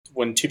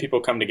when two people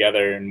come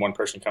together and one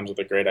person comes with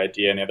a great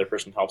idea and the other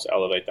person helps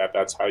elevate that,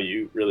 that's how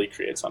you really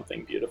create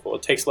something beautiful.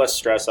 It takes less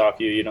stress off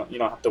you. You don't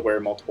have to wear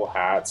multiple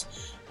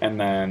hats, and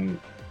then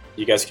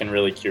you guys can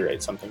really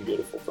curate something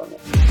beautiful from it.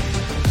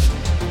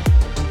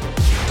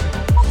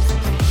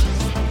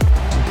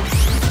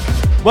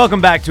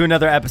 Welcome back to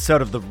another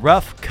episode of the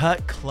Rough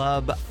Cut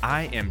Club.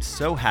 I am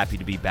so happy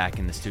to be back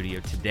in the studio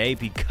today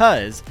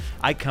because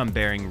I come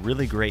bearing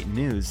really great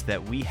news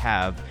that we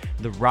have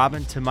the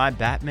Robin to my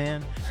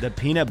Batman, the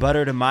peanut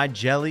butter to my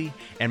jelly,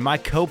 and my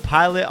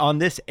co-pilot on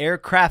this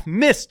aircraft,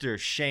 Mr.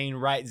 Shane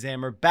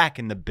Reitzammer, back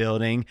in the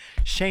building.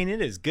 Shane, it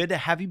is good to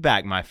have you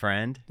back, my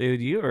friend. Dude,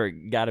 you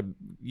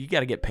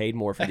gotta get paid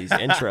more for these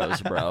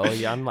intros, bro.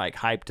 I'm like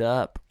hyped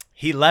up.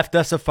 He left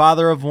us a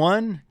father of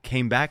one,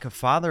 came back a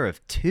father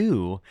of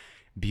two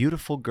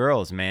beautiful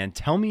girls, man.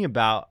 Tell me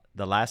about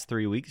the last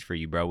 3 weeks for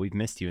you, bro. We've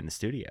missed you in the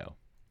studio.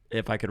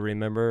 If I could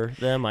remember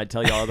them, I'd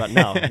tell you all about.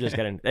 No, I'm just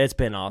kidding. It's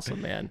been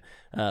awesome, man.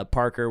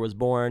 Parker was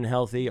born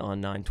healthy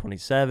on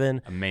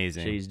 9/27.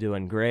 Amazing. She's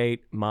doing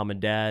great. Mom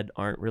and dad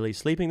aren't really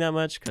sleeping that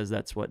much because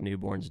that's what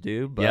newborns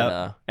do. But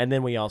Yep. And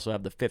then we also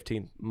have the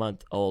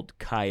 15-month-old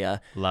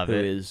Kaya, who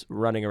is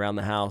running around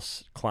the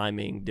house,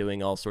 climbing,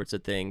 doing all sorts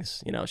of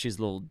things. You know, she's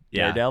a little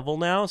daredevil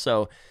now,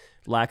 so.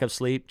 Lack of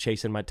sleep,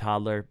 chasing my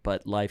toddler,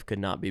 but life could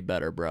not be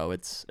better, bro.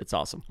 It's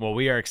awesome. Well,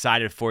 we are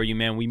excited for you,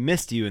 man. We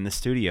missed you in the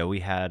studio.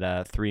 We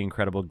had 3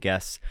 incredible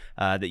guests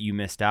that you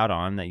missed out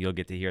on that you'll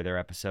get to hear their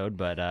episode,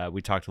 but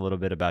we talked a little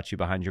bit about you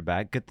behind your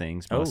back. Good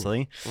things,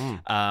 mostly.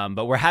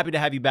 But we're happy to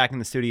have you back in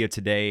the studio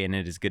today, and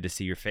it is good to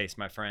see your face,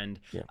 my friend.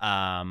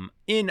 Yeah.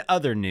 In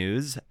other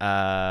news,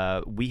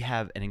 we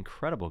have an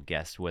incredible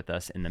guest with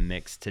us in the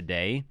mix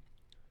today.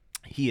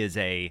 He is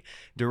a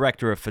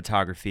director of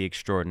photography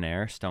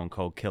extraordinaire, Stone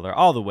Cold Killer,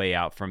 all the way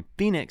out from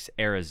Phoenix,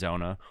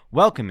 Arizona,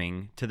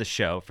 welcoming to the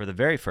show for the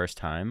very first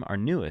time our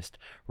newest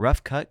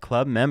Rough Cut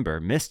Club member,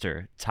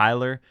 Mr.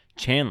 Tyler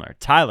Chandler.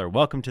 Tyler,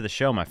 welcome to the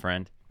show, my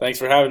friend. Thanks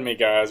for having me,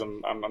 guys.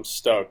 I'm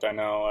stoked. I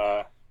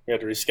know we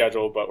had to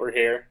reschedule, but we're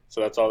here,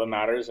 so that's all that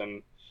matters.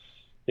 And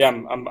yeah,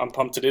 I'm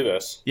pumped to do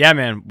this. Yeah,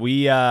 man.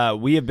 We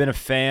have been a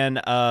fan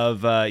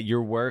of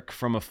your work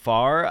from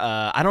afar.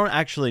 I don't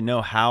actually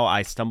know how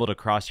I stumbled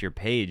across your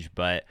page,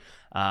 but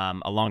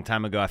a long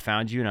time ago I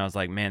found you and I was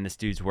like, man, this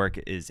dude's work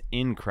is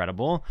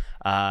incredible.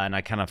 And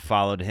I kind of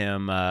followed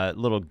him,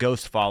 little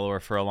ghost follower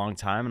for a long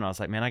time. And I was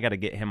like, man, I got to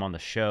get him on the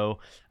show,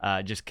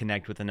 just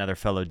connect with another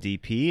fellow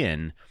DP.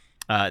 And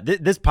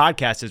this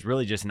podcast is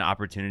really just an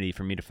opportunity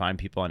for me to find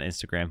people on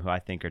Instagram who I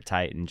think are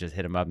tight and just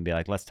hit them up and be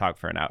like, let's talk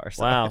for an hour.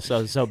 Wow.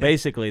 So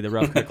basically the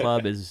Rough Cut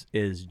Club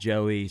is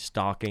Joey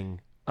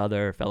stalking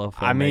other fellow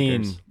filmmakers. I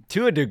mean,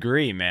 to a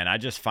degree, man. I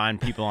just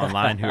find people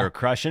online who are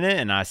crushing it,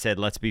 and I said,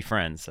 let's be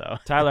friends. So,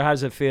 Tyler, how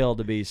does it feel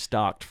to be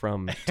stalked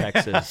from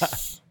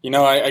Texas? You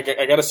know, I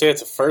got to say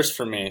it's a first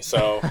for me.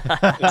 So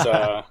it's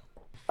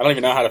I don't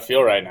even know how to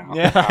feel right now.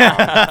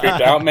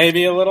 Creeped out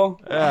maybe a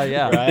little.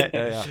 Yeah. Right?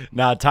 Yeah.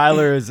 Now,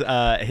 Tyler's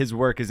his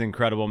work is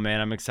incredible,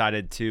 man. I'm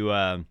excited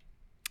to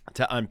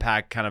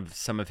unpack kind of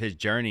some of his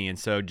journey. And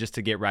so just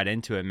to get right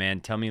into it,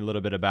 man, tell me a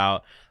little bit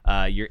about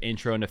your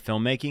intro into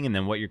filmmaking and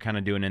then what you're kind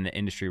of doing in the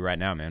industry right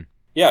now, man.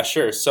 Yeah,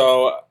 sure.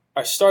 So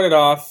I started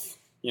off,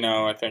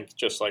 I think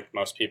just like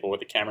most people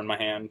with a camera in my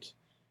hand.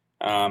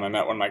 I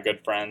met one of my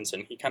good friends,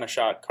 and he kind of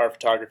shot car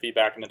photography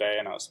back in the day,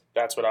 and I was like,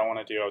 that's what I want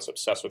to do. I was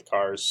obsessed with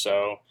cars.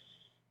 So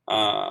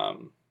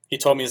he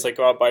told me, he's like,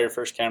 go out, buy your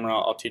first camera.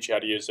 I'll teach you how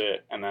to use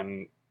it. And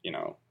then,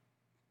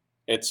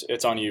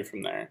 it's on you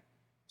from there.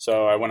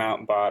 So I went out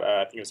and bought,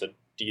 I think it was a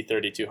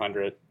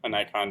D3200, a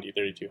Nikon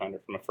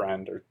D3200 from a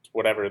friend or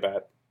whatever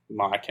that,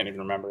 I can't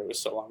even remember. It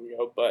was so long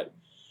ago. But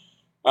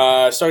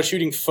I started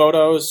shooting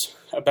photos.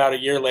 About a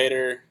year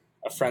later,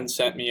 a friend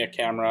sent me a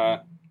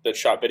camera that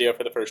shot video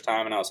for the first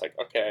time, and I was like,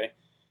 okay,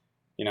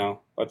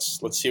 let's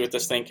see what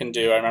this thing can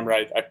do. I remember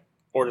I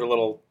ordered a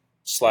little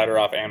slider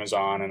off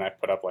Amazon, and I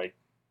put up like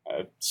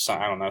I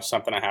don't know,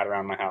 something I had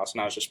around my house,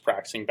 and I was just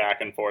practicing back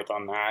and forth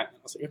on that.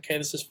 I was like, okay,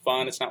 this is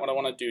fun. It's not what I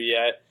want to do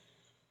yet.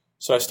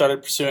 So I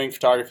started pursuing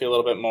photography a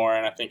little bit more,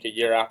 and I think a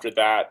year after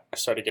that, I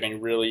started getting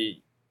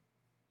really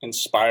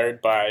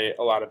inspired by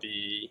a lot of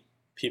the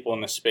people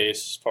in the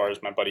space, as far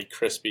as my buddy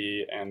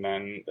Crispy, and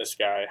then this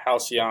guy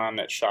Halcyon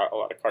that shot a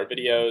lot of car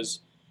videos.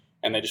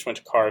 And they just went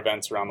to car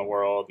events around the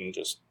world and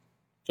just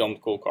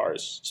filmed cool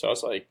cars. So I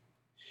was like,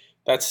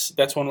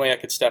 that's one way I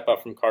could step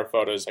up from car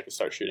photos. I could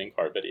start shooting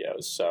car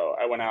videos. So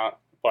I went out,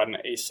 bought an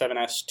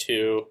A7S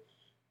II.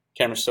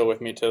 Camera's still with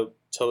me till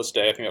this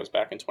day. I think that was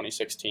back in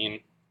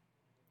 2016.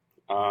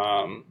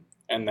 And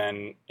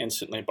then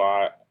instantly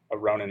bought a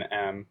Ronin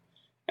M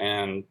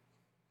and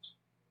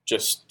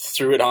just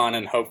threw it on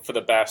and hoped for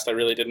the best. I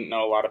really didn't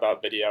know a lot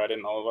about video. I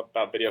didn't know a lot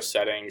about video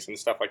settings and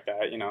stuff like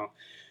that,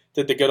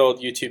 Did the good old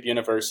YouTube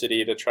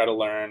University to try to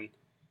learn.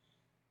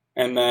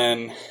 And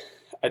then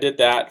I did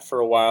that for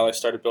a while. I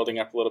started building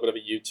up a little bit of a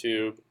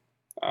YouTube.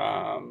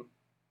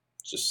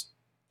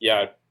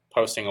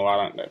 Posting a lot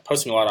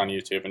on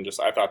YouTube, and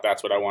just I thought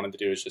that's what I wanted to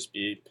do, is just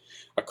be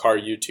a car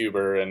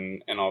YouTuber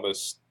and all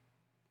this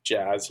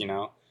jazz,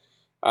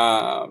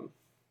 And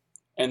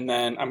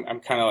then I'm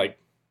kind of like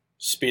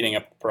speeding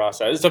up the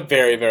process. It's a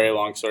very, very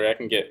long story. I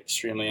can get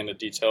extremely into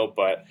detail,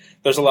 but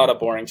there's a lot of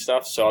boring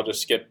stuff, so I'll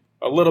just skip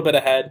a little bit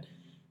ahead.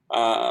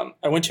 I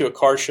went to a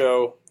car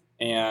show,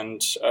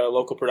 and a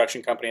local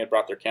production company had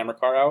brought their camera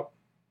car out,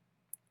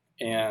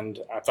 and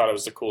I thought it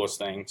was the coolest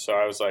thing. So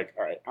I was like,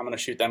 all right, I'm going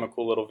to shoot them a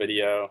cool little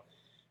video.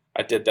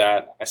 I did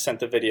that. I sent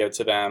the video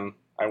to them.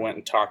 I went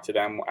and talked to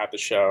them at the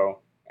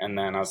show, and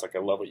then I was like, I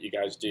love what you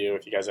guys do.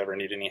 If you guys ever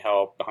need any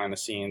help behind the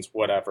scenes,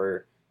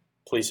 whatever,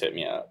 please hit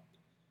me up.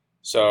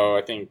 So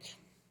I think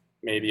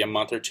maybe a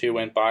month or two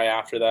went by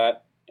after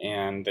that,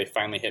 and they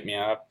finally hit me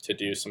up to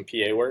do some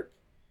PA work.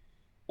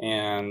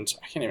 And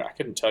I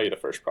couldn't tell you the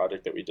first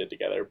project that we did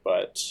together,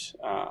 but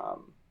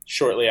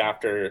shortly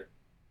after,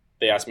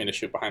 they asked me to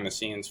shoot behind the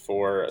scenes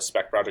for a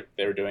spec project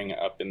they were doing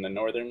up in the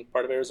northern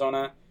part of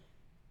Arizona,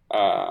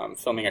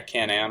 filming a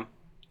Can-Am,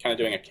 kind of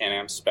doing a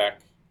Can-Am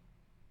spec.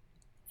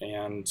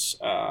 And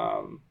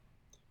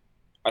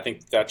I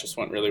think that just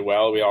went really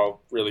well. We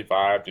all really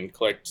vibed and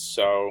clicked,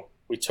 so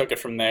we took it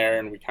from there,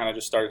 and we kind of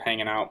just started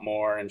hanging out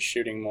more and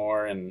shooting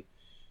more, and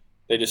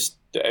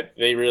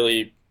they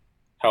really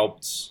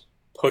helped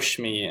push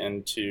me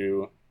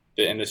into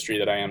the industry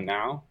that I am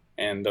now.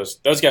 And those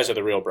guys are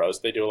the real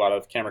bros. They do a lot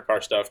of camera car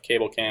stuff,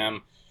 cable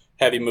cam,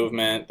 heavy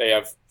movement. They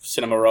have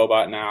Cinema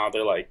Robot now.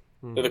 They're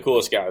the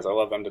coolest guys. I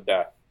love them to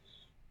death.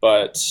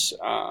 But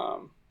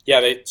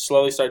they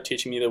slowly started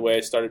teaching me the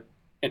way, started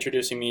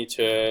introducing me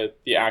to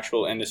the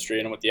actual industry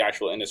and what the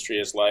actual industry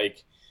is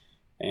like,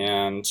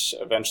 and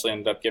eventually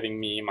ended up giving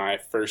me my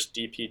first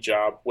DP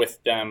job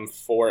with them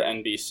for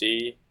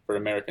NBC for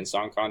American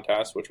Song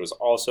Contest, which was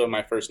also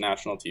my first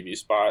national TV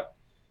spot,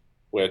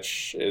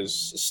 which is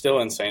still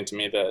insane to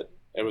me that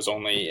it was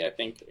only, I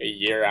think, a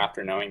year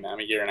after knowing them,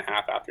 a year and a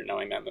half after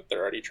knowing them, that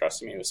they're already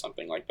trusting me with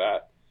something like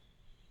that.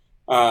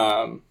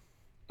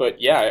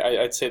 But yeah,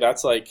 I'd say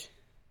that's like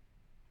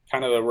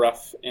kind of the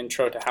rough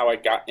intro to how I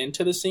got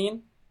into the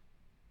scene.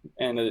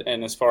 And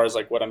as far as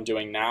like what I'm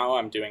doing now,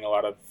 I'm doing a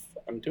lot of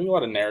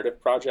narrative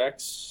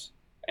projects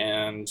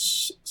and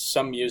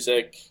some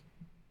music,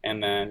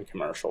 and then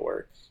commercial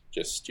work,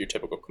 just your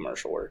typical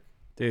commercial work.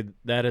 Dude,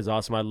 that is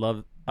awesome.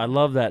 I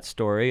love that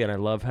story, and I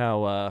love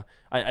how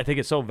I think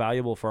it's so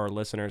valuable for our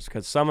listeners,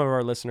 because some of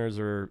our listeners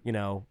are,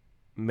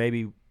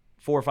 maybe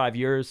 4 or 5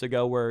 years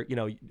ago were,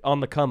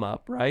 on the come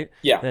up, right?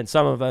 Yeah. And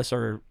some of us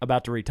are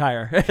about to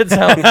retire. and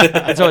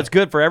so it's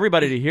good for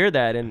everybody to hear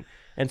that.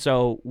 And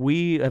so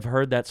we have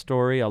heard that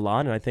story a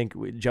lot, and I think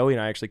Joey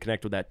and I actually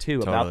connect with that too,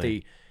 Totally. about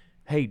the,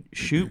 hey,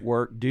 shoot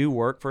work, do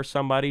work for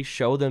somebody,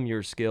 show them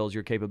your skills,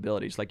 your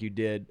capabilities, like you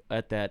did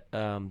at that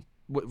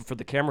for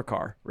the camera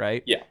car,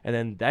 right? Yeah. And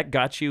then that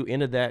got you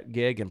into that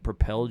gig and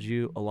propelled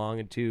you along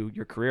into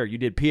your career. You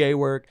did PA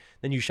work,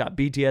 then you shot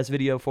BTS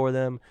video for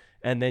them,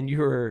 and then you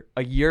were,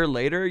 a year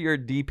later, you're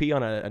DP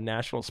on a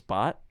national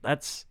spot.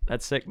 That's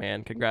sick,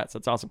 man. Congrats.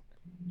 That's awesome.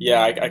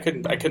 Yeah, I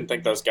couldn't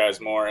thank those guys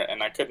more,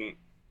 and I couldn't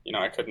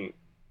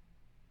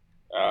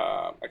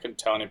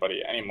tell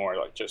anybody anymore.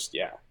 Like, just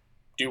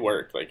do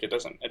work. Like, it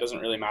doesn't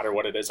really matter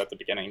what it is at the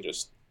beginning.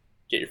 Just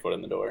get your foot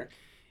in the door.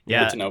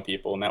 Yeah. Get to know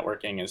people.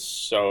 Networking is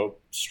so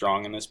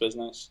strong in this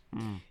business.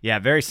 Yeah,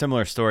 very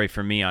similar story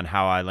for me on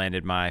how I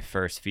landed my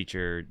first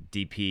feature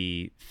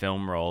DP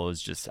film role.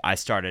 Is just, I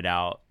started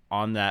out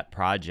on that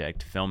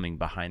project filming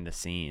behind the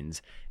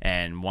scenes,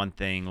 and one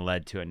thing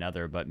led to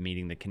another, but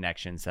meeting the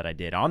connections that I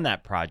did on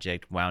that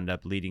project wound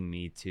up leading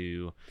me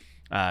to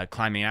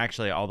climbing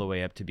actually all the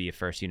way up to be a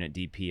first unit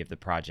DP of the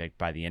project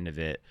by the end of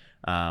it,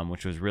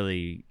 which was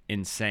really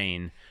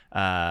insane.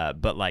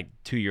 But like,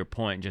 to your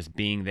point, just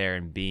being there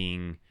and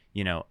being,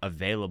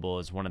 available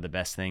is one of the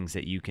best things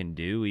that you can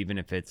do, even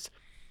if it's,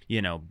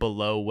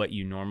 below what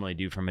you normally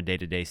do from a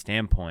day-to-day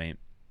standpoint.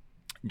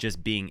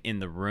 Just being in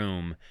the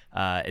room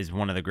is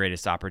one of the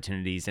greatest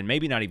opportunities, and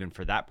maybe not even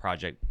for that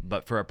project,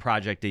 but for a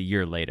project a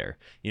year later.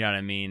 You know what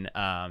I mean?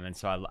 And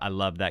so I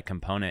love that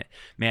component,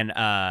 man.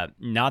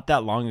 Not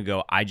that long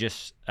ago, I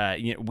just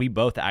we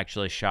both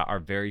actually shot our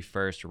very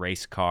first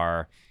race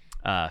car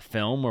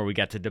film, where we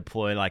got to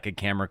deploy like a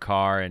camera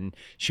car and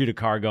shoot a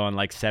car going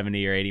like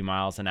 70 or 80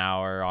 miles an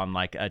hour on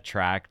like a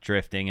track,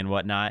 drifting and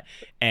whatnot.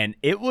 And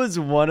it was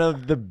one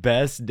of the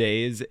best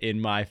days in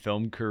my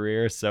film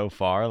career so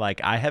far. Like,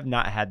 I have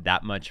not had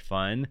that much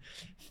fun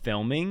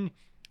filming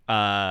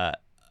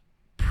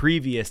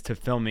previous to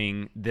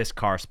filming this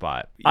car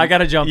spot. I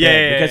gotta jump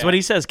in because when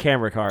he says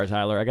camera car,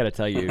 Tyler, I gotta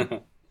tell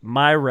you,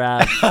 my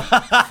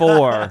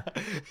RAV4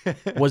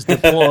 was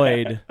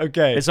deployed.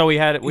 Okay. And so we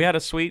had a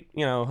sweet,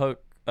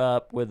 hook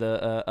up with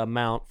a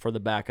mount for the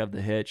back of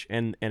the hitch,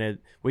 and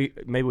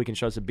maybe we can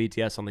show some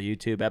BTS on the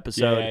YouTube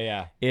episode.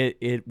 Yeah.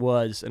 It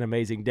was an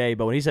amazing day.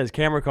 But when he says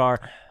camera car,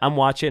 I'm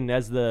watching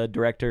as the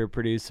director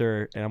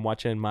producer, and I'm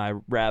watching my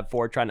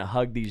RAV4 trying to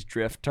hug these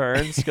drift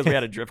turns because we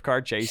had a drift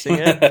car chasing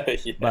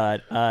it. Yeah.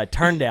 But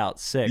turned out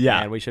sick.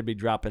 Yeah. Man. We should be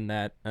dropping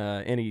that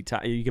any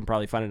time. You can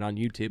probably find it on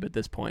YouTube at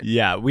this point.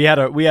 Yeah, we had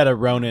a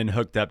Ronin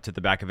hooked up to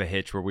the back of a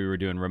hitch where we were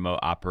doing remote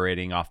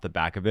operating off the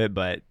back of it,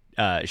 but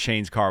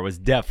Shane's car was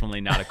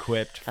definitely not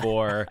equipped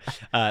for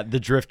the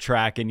drift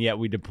track, and yet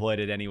we deployed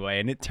it anyway,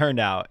 and it turned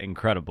out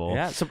incredible.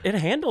 Yeah, so it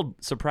handled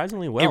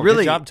surprisingly well. It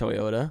really, good job,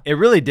 Toyota. It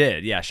really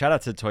did. Yeah, shout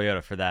out to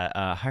Toyota for that.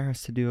 Hire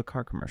us to do a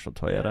car commercial,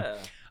 Toyota.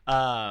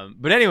 Yeah.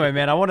 But anyway,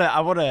 man, I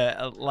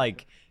wanna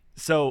like.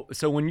 So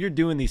when you're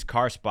doing these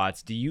car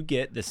spots, do you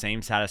get the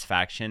same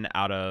satisfaction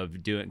out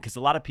of doing? Because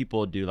a lot of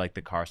people do like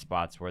the car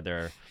spots where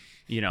they're,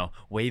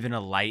 waving a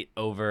light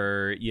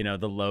over,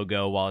 the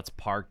logo while it's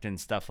parked and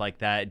stuff like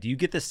that. Do you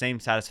get the same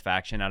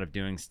satisfaction out of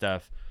doing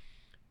stuff,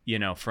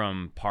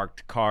 from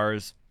parked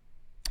cars,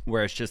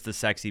 where it's just the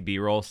sexy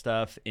B-roll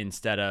stuff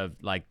instead of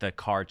like the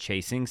car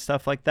chasing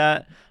stuff like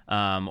that?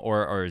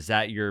 Or is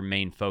that your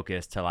main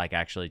focus to like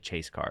actually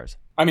chase cars?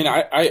 I mean,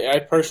 I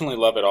personally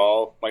love it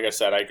all. Like I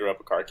said, I grew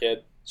up a car kid.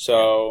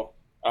 So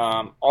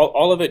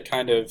all of it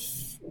kind of,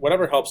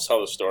 whatever helps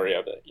tell the story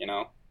of it,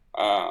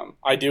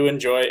 I do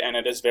enjoy, and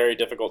it is very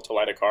difficult to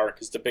light a car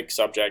because it's a big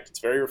subject. It's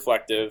very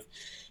reflective.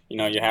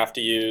 You have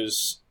to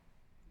use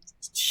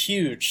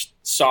huge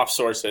soft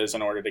sources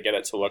in order to get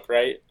it to look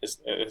right,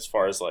 as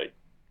far as like,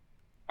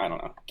 I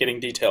don't know,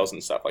 getting details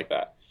and stuff like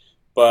that.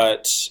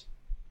 But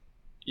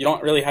you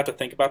don't really have to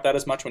think about that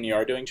as much when you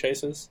are doing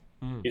chases.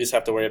 You just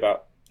have to worry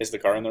about, is the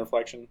car in the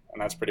reflection?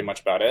 And that's pretty much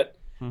about it.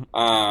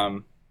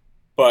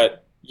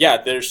 But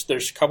yeah, there's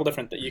a couple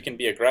different that you can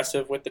be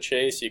aggressive with the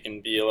chase. You can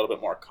be a little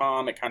bit more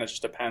calm. It kind of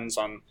just depends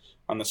on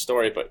the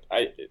story. But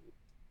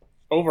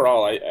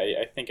overall,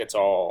 I think it's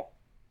all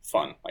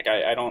fun. Like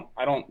I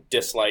don't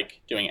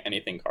dislike doing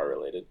anything car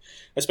related,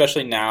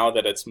 especially now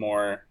that it's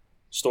more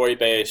story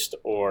based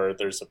or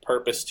there's a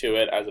purpose to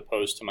it as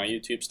opposed to my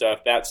YouTube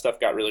stuff. That stuff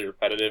got really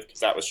repetitive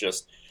because that was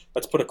just,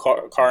 let's put a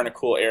car in a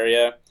cool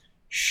area,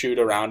 shoot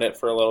around it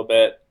for a little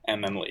bit,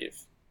 and then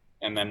leave.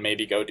 And then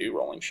maybe go do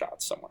rolling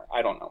shots somewhere.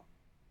 I don't know.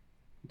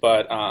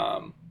 But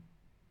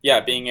yeah,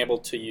 being able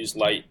to use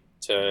light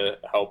to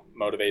help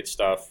motivate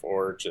stuff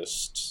or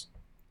just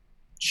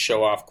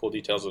show off cool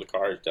details of the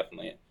car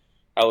definitely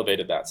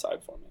elevated that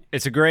side for me.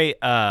 It's a great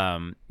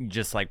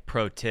just like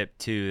pro tip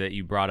too that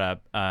you brought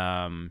up.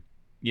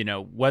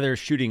 Whether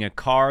shooting a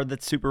car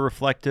that's super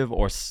reflective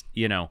or,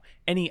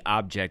 any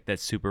object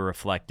that's super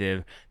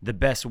reflective, the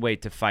best way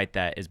to fight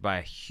that is by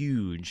a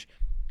huge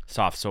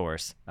soft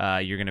source.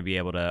 You're going to be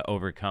able to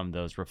overcome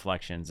those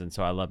reflections. And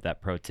so I love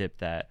that pro tip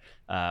that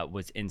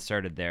was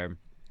inserted there.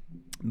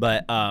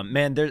 But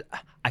man,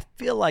 I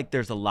feel like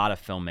there's a lot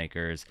of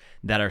filmmakers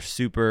that are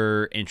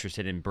super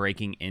interested in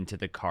breaking into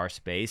the car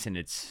space, and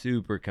it's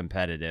super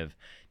competitive.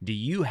 Do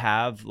you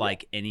have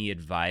like any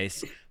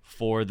advice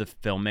for the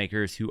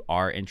filmmakers who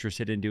are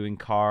interested in doing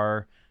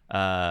car,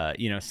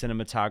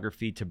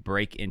 cinematography to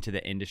break into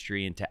the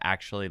industry and to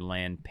actually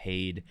land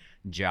paid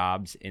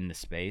jobs in the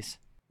space?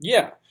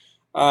 Yeah.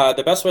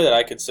 The best way that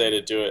I could say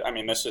to do it, I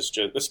mean,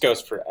 this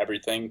goes for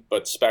everything,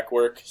 but spec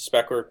work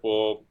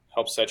will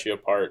help set you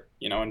apart.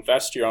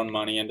 Invest your own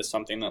money into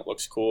something that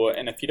looks cool.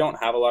 And if you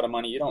don't have a lot of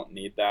money, you don't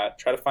need that.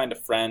 Try to find a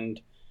friend.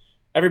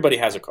 Everybody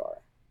has a car,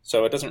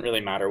 so it doesn't really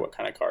matter what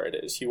kind of car it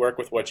is. You work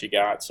with what you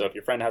got. So if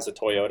your friend has a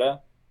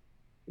Toyota,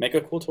 make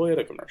a cool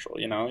Toyota commercial.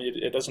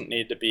 It doesn't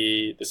need to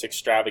be this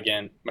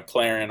extravagant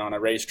McLaren on a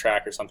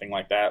racetrack or something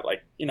like that.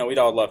 Like, we'd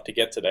all love to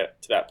get to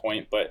that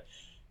point, but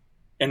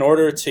in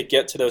order to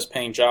get to those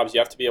paying jobs, you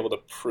have to be able to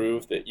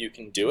prove that you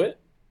can do it.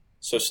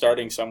 So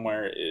starting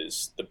somewhere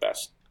is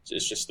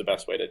just the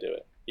best way to do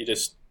it. You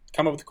just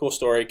come up with a cool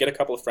story, get a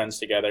couple of friends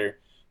together,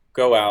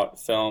 go out,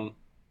 film,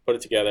 put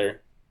it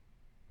together,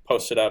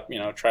 post it up,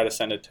 try to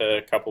send it to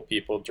a couple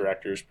people,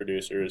 directors,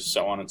 producers,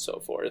 so on and so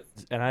forth.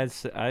 And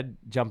I'd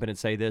jump in and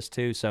say this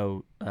too.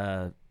 So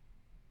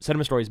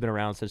Cinema Story's been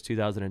around since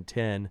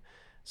 2010.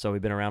 So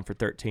we've been around for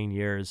 13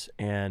 years.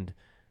 And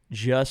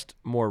just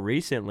more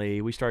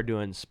recently, we started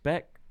doing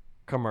spec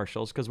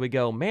commercials because we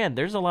go, man,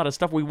 there's a lot of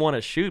stuff we want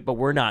to shoot, but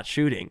we're not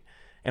shooting.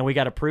 And we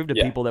got to prove to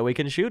people that we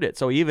can shoot it.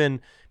 So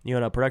even,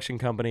 a production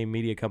company,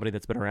 media company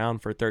that's been around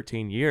for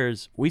 13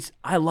 years,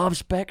 I love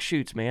spec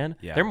shoots, man.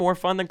 Yeah. They're more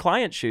fun than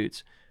client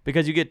shoots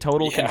because you get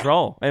total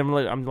control. And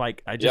I'm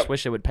like, I just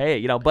wish it would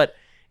pay it, but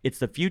it's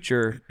the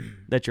future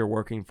that you're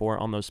working for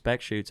on those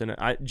spec shoots. And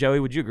Joey,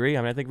 would you agree?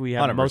 I mean, I think we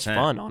have 100%. The most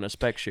fun on a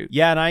spec shoot.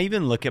 Yeah, and I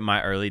even look at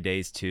my early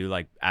days too,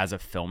 like as a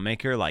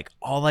filmmaker, like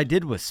all I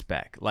did was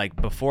spec. Like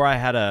before I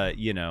had a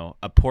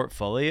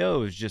portfolio, it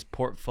was just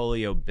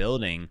portfolio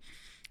building,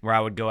 where I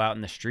would go out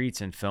in the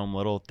streets and film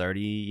little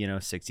 30,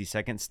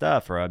 60-second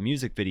stuff or a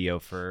music video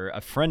for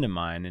a friend of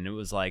mine. And it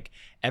was like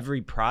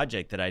every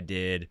project that I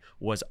did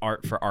was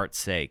art for art's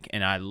sake.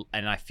 And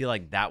I feel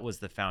like that was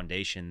the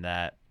foundation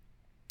that,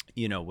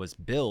 was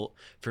built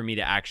for me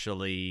to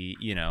actually,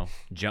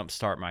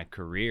 jumpstart my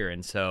career.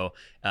 And so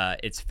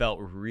it's felt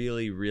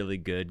really, really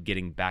good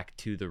getting back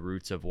to the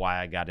roots of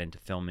why I got into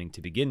filming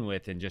to begin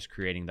with and just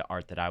creating the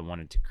art that I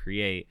wanted to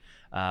create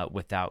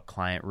without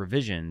client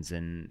revisions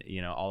and,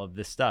 all of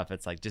this stuff.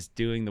 It's like just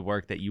doing the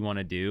work that you want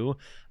to do.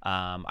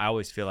 I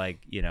always feel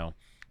like,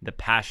 the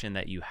passion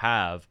that you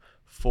have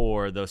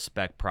for those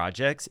spec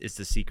projects is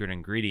the secret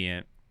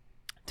ingredient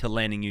to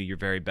landing you your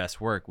very best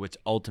work, which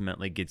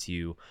ultimately gets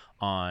you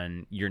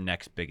on your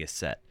next biggest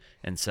set.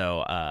 And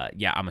so,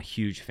 I'm a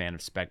huge fan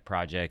of spec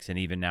projects, and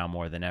even now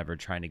more than ever,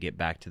 trying to get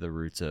back to the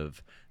roots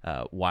of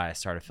why I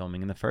started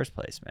filming in the first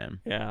place, man.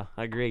 Yeah,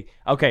 I agree.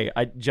 Okay,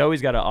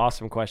 Joey's got an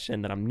awesome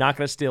question that I'm not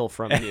going to steal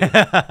from you,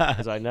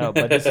 because I know,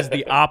 but this is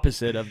the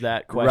opposite of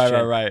that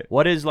question. Right.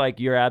 What is like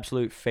your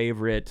absolute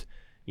favorite,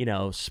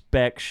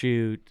 spec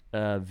shoot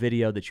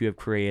video that you have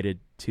created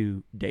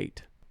to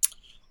date?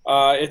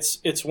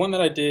 It's one that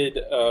I did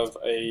of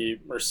a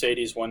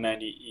Mercedes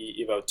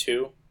 190e Evo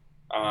 2.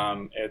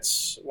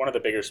 It's one of the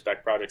bigger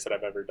spec projects that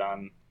I've ever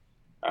done.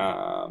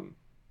 I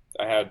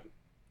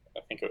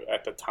think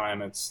at the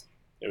time it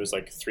was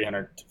like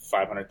 $300,000 to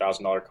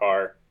 $500,000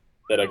 car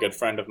that a good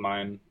friend of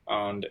mine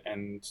owned,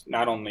 and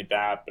not only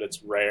that, but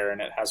it's rare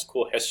and it has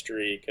cool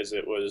history because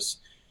it was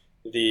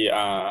the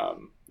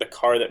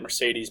car that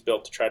Mercedes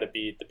built to try to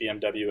beat the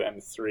BMW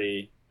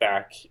M3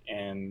 back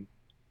in.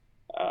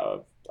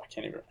 I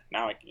can't even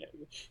now.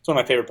 It's one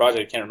of my favorite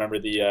projects. I can't remember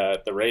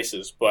the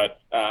races, but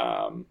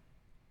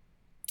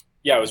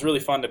it was really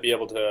fun to be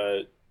able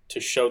to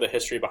show the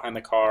history behind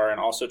the car and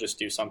also just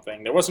do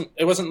something. It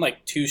wasn't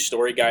like too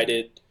story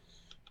guided,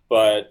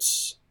 but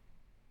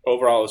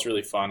overall it was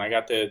really fun. I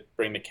got to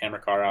bring the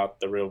camera car out,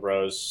 the Real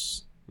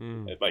Bros,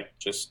 like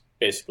just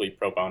basically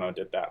pro bono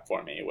did that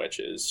for me, which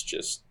is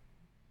just.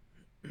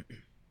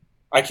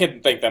 I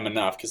can't thank them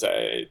enough because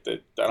I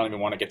don't even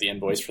want to get the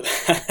invoice for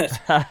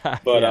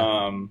that. But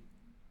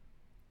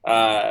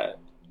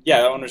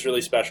that one was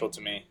really special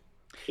to me,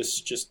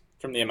 just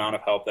from the amount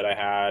of help that I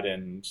had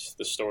and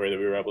the story that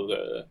we were able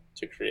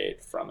to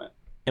create from it.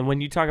 And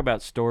when you talk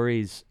about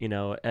stories,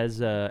 as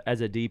a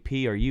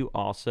DP, are you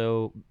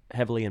also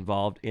heavily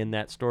involved in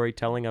that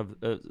storytelling of,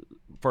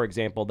 for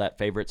example, that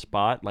favorite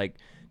spot? Like,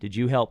 did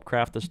you help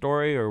craft the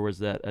story, or was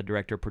that a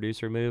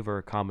director-producer move, or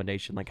a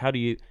combination? Like, how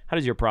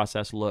does your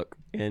process look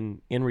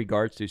in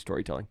regards to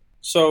storytelling?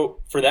 So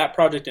for that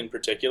project in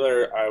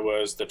particular, I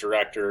was the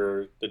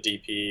director, the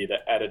DP, the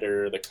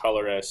editor, the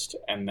colorist,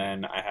 and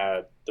then I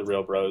had the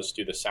Real Bros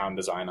do the sound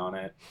design on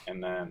it,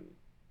 and then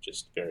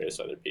just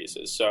various other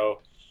pieces. So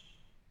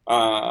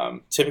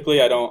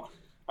typically I don't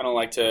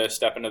like to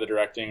step into the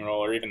directing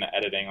role or even the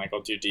editing. Like,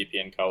 I'll do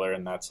DP and color,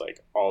 and that's like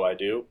all I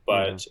do.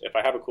 But if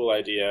I have a cool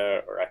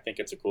idea, or I think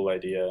it's a cool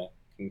idea,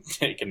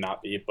 it can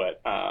not be,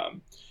 but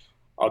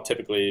I'll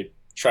typically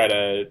try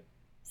to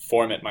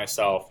form it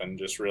myself and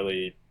just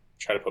really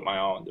try to put my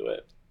all into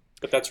it.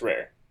 But that's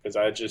rare because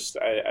I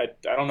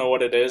don't know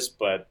what it is,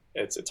 but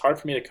it's hard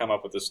for me to come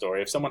up with a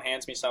story. If someone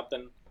hands me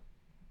something,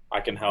 I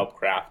can help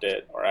craft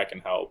it, or I can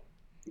help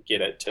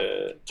get it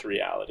to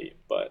reality.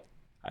 But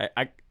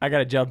I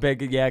gotta jump in,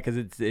 because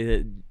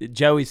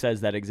Joey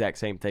says that exact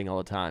same thing all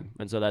the time,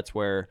 and so that's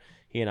where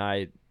he and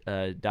I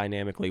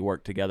dynamically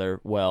work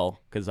together well,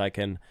 because I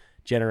can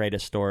generate a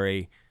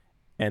story,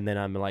 and then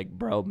I'm like,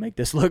 bro, make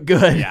this look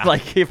good. Yeah.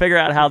 Like, you figure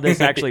out how this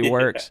actually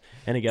works,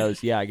 and he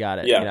goes, yeah, I got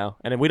it. Yeah.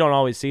 And we don't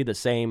always see the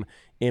same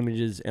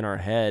images in our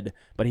head,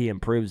 but he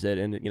improves it,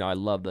 and I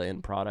love the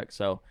end product.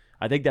 So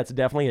I think that's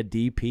definitely a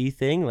DP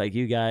thing. Like,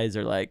 you guys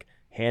are like,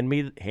 hand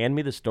me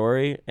the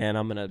story, and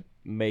I'm gonna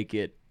make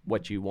it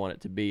what you want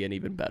it to be, and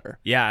even better.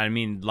 Yeah, I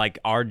mean, like,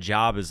 our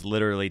job is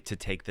literally to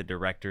take the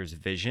director's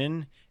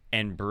vision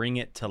and bring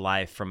it to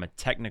life from a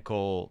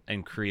technical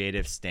and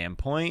creative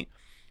standpoint,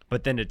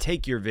 but then to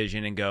take your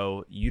vision and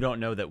go, you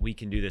don't know that we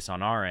can do this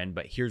on our end,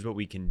 but here's what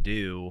we can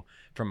do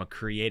from a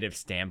creative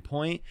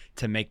standpoint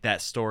to make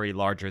that story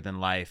larger than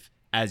life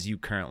as you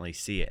currently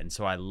see it. And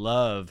so I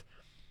love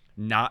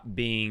not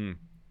being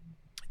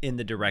in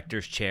the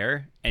director's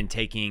chair and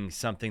taking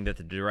something that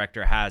the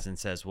director has and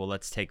says, well,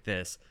 let's take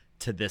this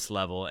to this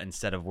level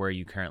instead of where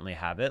you currently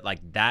have it. Like,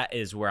 that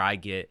is where I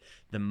get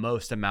the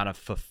most amount of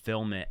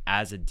fulfillment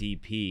as a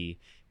DP,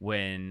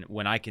 when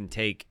I can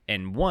take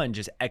and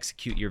just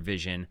execute your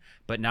vision,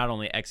 but not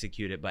only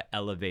execute it, but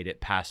elevate it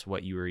past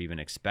what you were even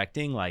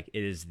expecting. Like,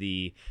 it is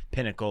the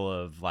pinnacle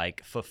of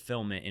like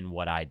fulfillment in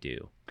what I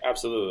do.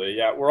 Absolutely.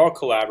 Yeah. We're all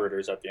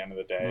collaborators at the end of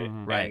the day.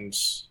 Right.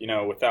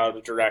 And, without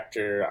a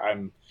director,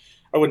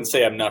 I wouldn't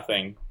say I'm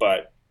nothing,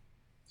 but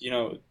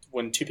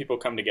when two people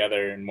come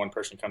together and one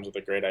person comes with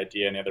a great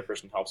idea and the other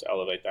person helps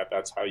elevate that,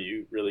 that's how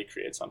you really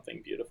create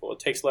something beautiful. It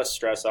takes less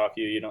stress off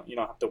you. You don't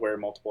have to wear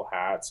multiple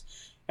hats,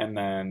 and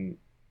then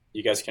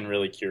you guys can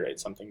really curate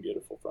something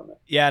beautiful from it.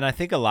 Yeah, and I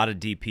think a lot of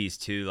DPs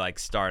too, like,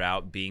 start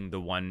out being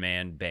the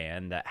one-man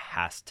band that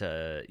has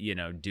to,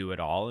 do it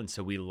all. And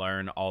so we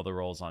learn all the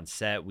roles on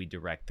set, we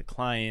direct the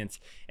clients,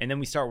 and then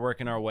we start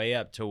working our way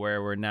up to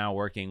where we're now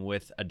working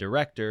with a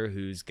director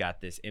who's got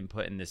this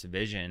input and this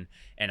vision.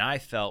 And I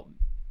felt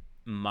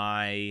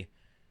the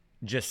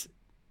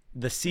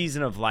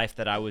season of life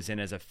that I was in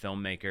as a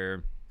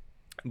filmmaker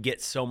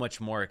get so much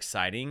more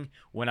exciting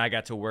when I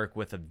got to work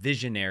with a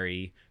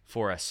visionary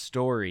for a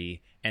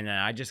story, and then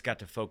I just got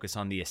to focus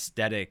on the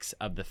aesthetics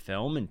of the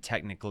film and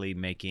technically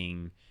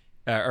making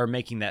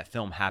that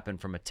film happen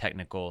from a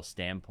technical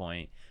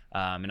standpoint.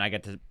 And I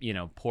got to,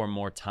 pour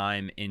more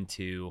time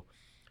into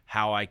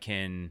how I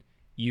can,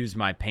 use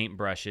my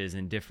paintbrushes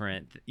and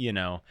different,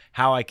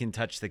 how I can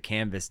touch the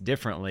canvas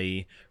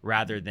differently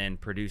rather than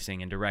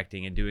producing and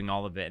directing and doing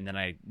all of it. And then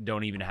I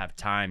don't even have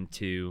time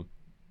to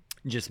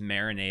just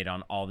marinate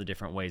on all the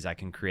different ways I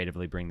can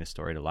creatively bring the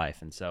story to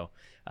life. And so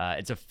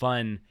it's a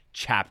fun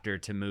chapter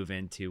to move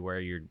into where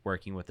you're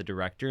working with a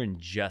director and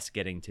just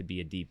getting to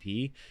be a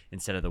DP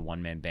instead of the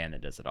one-man band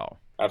that does it all.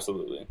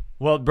 Absolutely.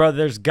 Well, bro,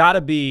 there's got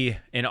to be,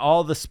 in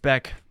all the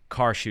spec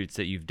car shoots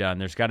that you've done,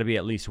 there's got to be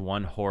at least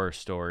one horror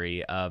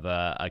story of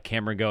a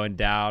camera going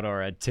down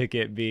or a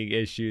ticket being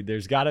issued.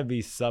 There's got to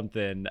be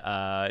something.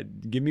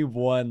 Give me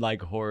one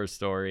like horror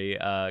story,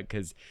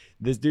 because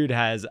this dude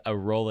has a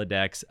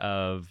Rolodex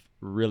of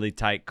really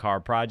tight car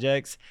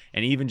projects,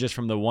 and even just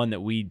from the one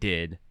that we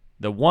did,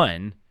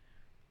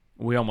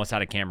 we almost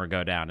had a camera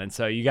go down. And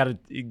so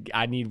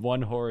I need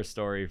one horror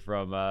story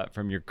from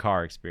your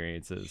car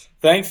experiences.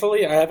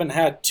 Thankfully, I haven't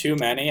had too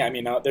many. I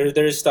mean,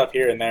 there's stuff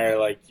here and there,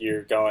 like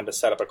you're going to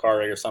set up a car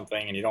rig or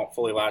something and you don't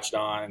fully latch it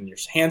on and your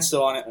hand's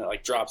still on it and it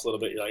like drops a little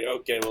bit. You're like,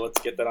 okay, well,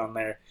 let's get that on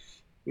there.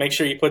 Make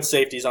sure you put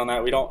safeties on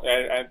that.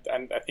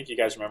 I think you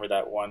guys remember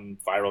that one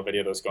viral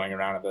video that was going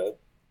around of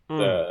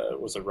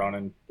was a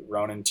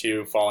Ronin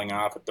 2 falling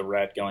off with the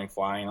red going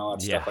flying and all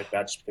that stuff like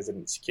that, just because they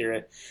didn't secure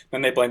it.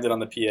 Then they blamed it on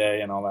the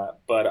PA and all that.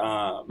 But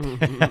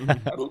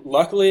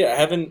luckily, I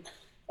haven't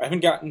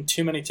gotten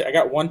too many. I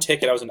got one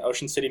ticket. I was in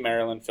Ocean City,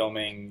 Maryland,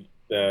 filming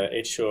the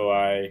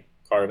H2OI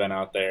car event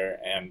out there,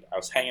 and I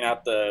was hanging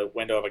out the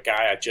window of a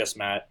guy I just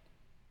met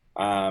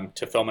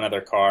to film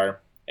another car.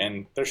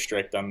 And they're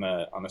strict on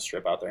the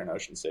strip out there in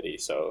Ocean City,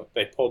 so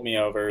they pulled me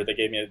over. They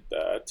gave me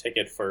a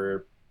ticket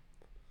for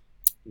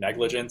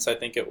negligence, I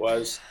think it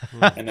was,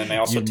 and then they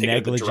also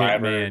ticketed the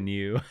driver. Man,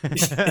 you.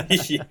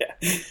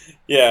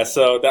 yeah.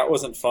 So that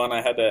wasn't fun.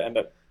 I had to end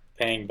up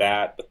paying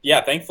that. But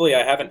yeah, thankfully,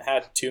 I haven't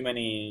had too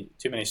many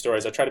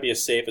stories. I try to be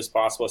as safe as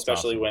possible,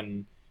 especially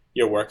when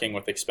you're working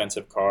with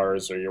expensive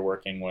cars or you're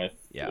working with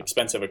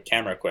expensive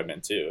camera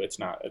equipment too. It's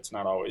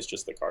not always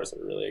just the cars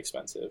that are really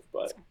expensive,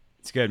 but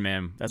it's good,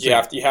 man. You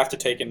have to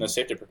take in the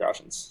safety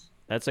precautions.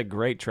 That's a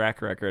great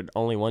track record.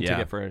 Only one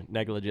ticket for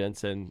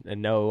negligence and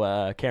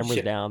no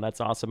cameras down. That's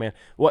awesome, man.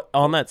 What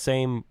on that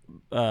same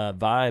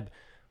vibe?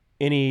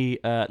 Any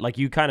like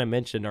you kind of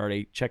mentioned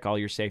already, check all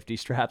your safety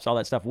straps, all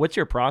that stuff. What's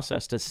your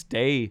process to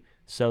stay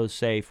so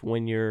safe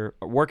when you're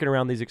working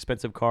around these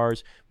expensive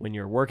cars, when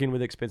you're working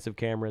with expensive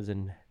cameras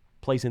and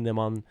placing them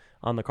on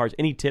the cars?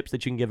 Any tips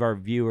that you can give our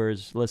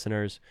viewers,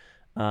 listeners?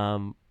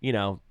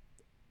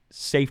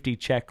 Safety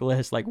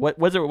checklist, like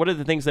what are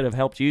the things that have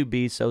helped you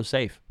be so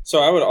safe?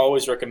 So I would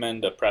always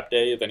recommend a prep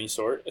day of any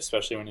sort,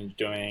 especially when you're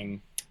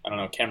doing,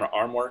 camera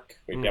arm work.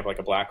 If you have like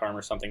a black arm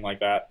or something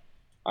like that.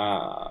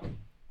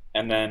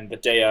 And then the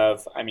day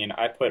of,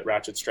 I put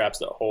ratchet straps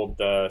that hold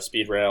the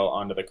speed rail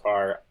onto the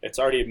car. It's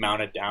already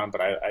mounted down, but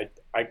I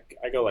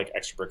go like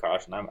extra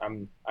precaution.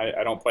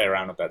 I don't play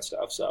around with that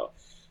stuff. So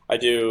I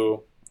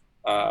do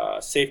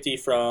safety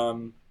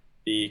from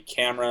the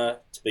camera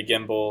to the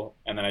gimbal,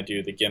 and then I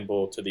do the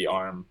gimbal to the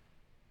arm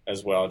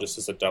as well, just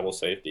as a double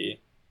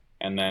safety.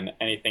 And then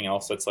anything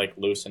else that's like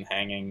loose and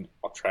hanging,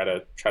 I'll try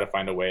to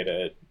find a way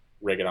to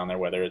rig it on there,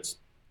 whether it's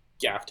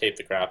gaff tape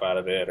the crap out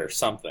of it or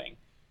something.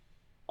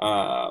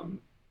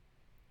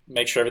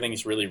 Make sure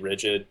everything's really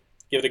rigid.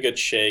 Give it a good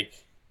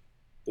shake.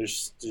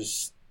 There's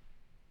just,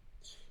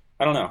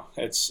 I don't know.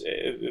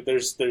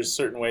 There's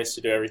certain ways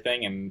to do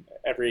everything, and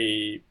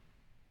every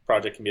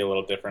project can be a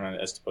little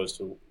different as opposed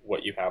to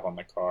what you have on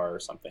the car or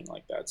something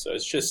like that. So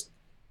it's just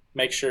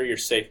make sure you're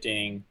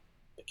safetying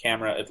the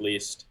camera at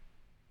least,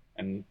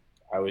 and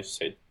I always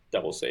say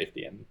double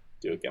safety and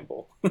do a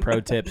gimbal. Pro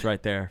tips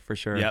right there for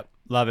sure. Yep.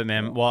 Love it,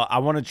 man. Well, I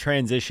want to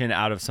transition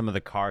out of some of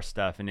the car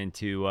stuff and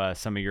into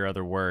some of your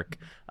other work.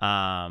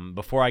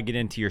 Before I get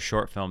into your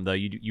short film, though,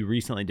 you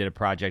recently did a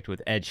project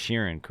with Ed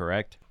Sheeran,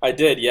 correct? I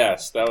did,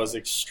 yes. That was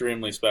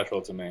extremely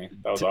special to me.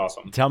 That was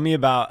awesome. Tell me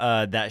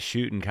about that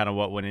shoot and kind of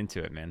what went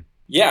into it, man.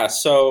 Yeah,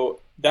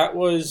 so that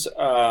was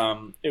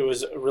it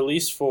was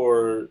released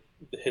for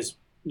his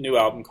new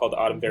album called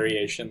Autumn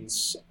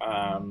Variations.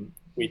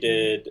 We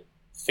did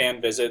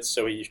fan visits,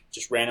 so he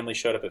just randomly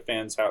showed up at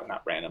fans' house.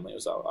 Not randomly, it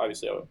was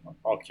obviously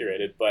all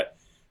curated, but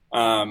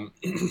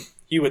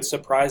he would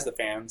surprise the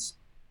fans.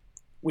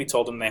 We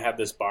told them they had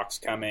this box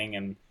coming,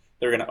 and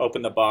they were going to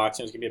open the box.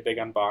 It was going to be a big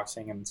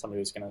unboxing, and somebody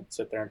was going to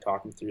sit there and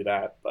talk them through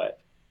that. But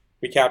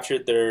we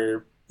captured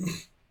their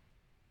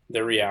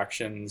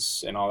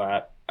reactions and all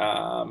that.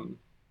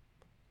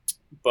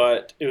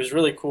 But it was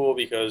really cool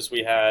because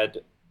we had,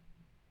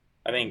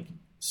 I think,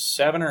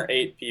 7 or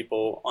 8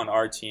 people on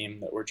our team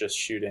that were just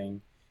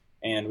shooting,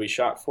 and we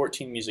shot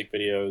 14 music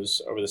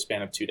videos over the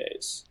span of 2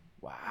 days.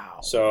 Wow.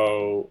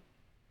 So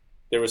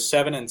there was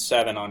 7 and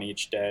 7 on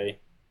each day,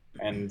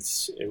 and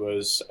it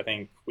was, I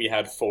think we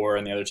had 4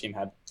 and the other team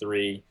had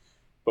 3,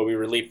 but we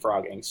were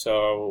leapfrogging.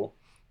 So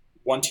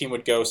one team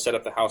would go set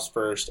up the house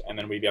first, and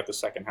then we'd be at the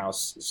second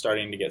house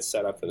starting to get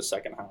set up for the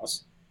second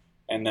house.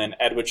 And then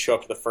Ed would show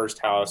up to the first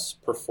house,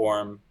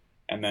 perform,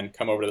 and then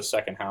come over to the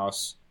second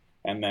house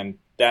and then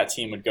that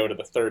team would go to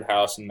the third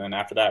house, and then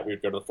after that we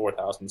would go to the fourth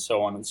house, and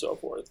so on and so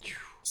forth.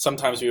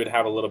 Sometimes we would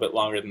have a little bit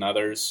longer than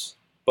others,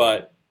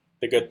 but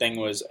the good thing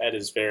was Ed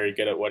is very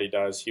good at what he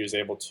does. He was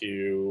able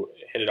to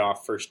hit it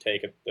off first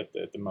take at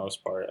the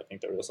most part. I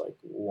think there was like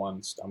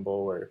one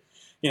stumble where,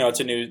 it's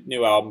a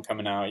new album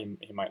coming out.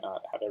 He might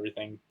not have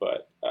everything,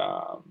 but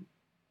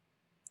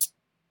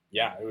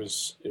yeah, it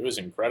was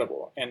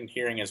incredible. And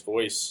hearing his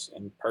voice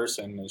in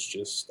person is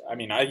just, I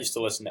mean, I used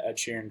to listen to Ed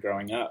Sheeran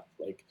growing up.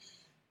 Like,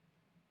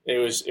 it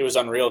was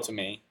unreal to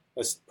me.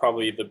 That's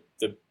probably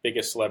the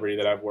biggest celebrity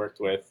that I've worked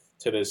with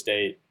to this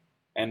date.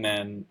 And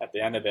then at the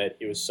end of it,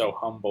 he was so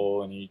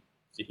humble, and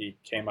he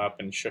came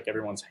up and shook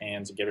everyone's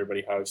hands and gave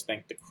everybody hugs,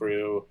 thanked the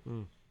crew,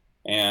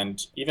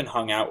 and even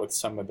hung out with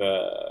some of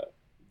the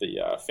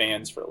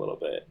fans for a little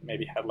bit.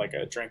 Maybe had like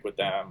a drink with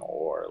them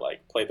or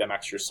like played them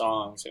extra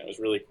songs, and it was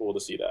really cool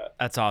to see that.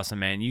 That's awesome,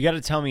 man. You got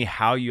to tell me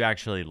how you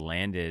actually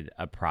landed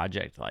a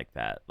project like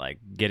that. Like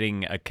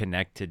getting a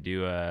connect to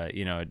do a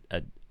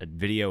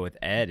video with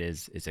Ed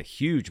is a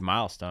huge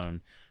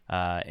milestone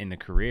in the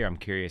career. I'm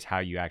curious how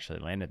you actually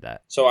landed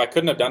that. So I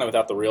couldn't have done it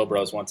without the Real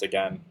Bros. Once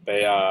again,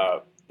 they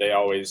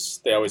always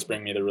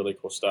bring me the really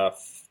cool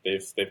stuff.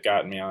 They've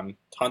gotten me on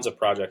tons of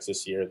projects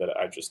this year that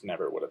I just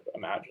never would have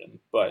imagined.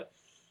 But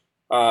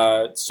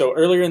so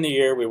earlier in the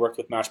year, we worked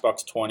with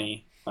Matchbox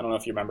 20. I don't know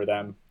if you remember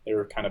them. They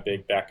were kind of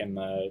big back in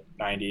the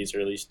 90s or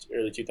at least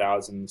early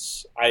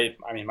 2000s. I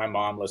mean, my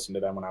mom listened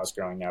to them when I was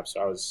growing up, so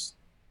I was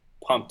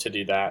pumped to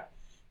do that.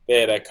 They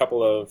had a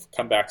couple of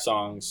comeback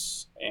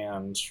songs,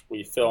 and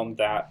we filmed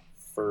that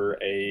for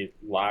a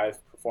live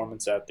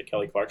performance at the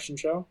Kelly Clarkson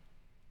show.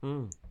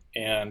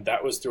 And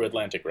that was through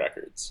Atlantic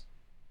Records.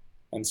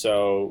 And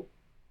so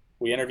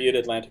we interviewed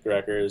Atlantic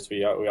Records.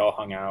 We all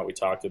hung out. We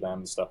talked to them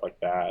and stuff like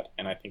that.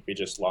 And I think we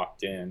just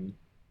locked in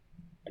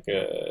like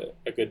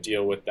a good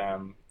deal with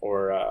them,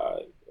 or a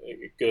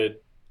good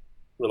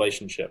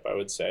relationship, I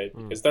would say,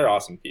 because they're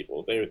awesome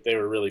people. They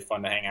were really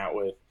fun to hang out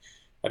with.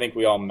 I think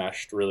we all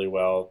meshed really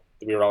well.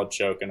 We were all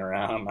joking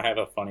around. I have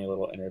a funny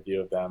little interview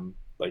of them,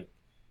 like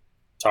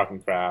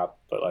talking crap,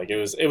 but like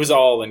it was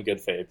all in good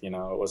faith. It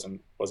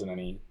wasn't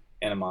any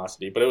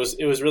animosity, but it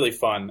was really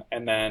fun.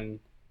 And then,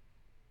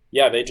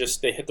 yeah, they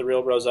hit the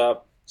Real Bros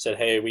up, said,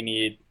 hey, we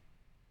need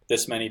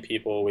this many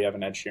people. We have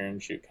an Ed Sheeran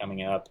shoot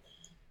coming up.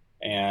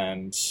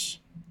 And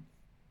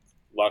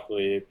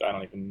luckily,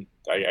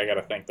 I got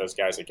to thank those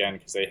guys again,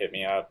 because they hit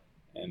me up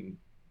and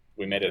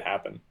we made it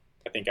happen.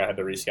 I think I had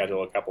to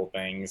reschedule a couple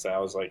things. I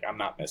was like, I'm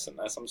not missing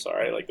this. I'm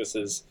sorry. Like, this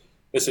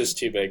is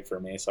too big for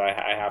me. So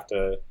I have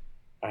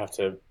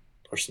to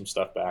push some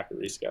stuff back or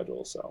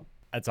reschedule. So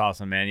that's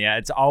awesome, man. Yeah,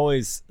 it's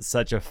always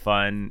such a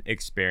fun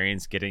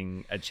experience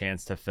getting a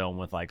chance to film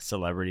with like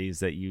celebrities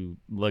that you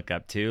look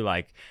up to.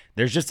 Like,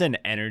 there's just an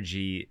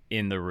energy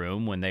in the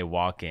room when they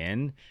walk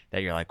in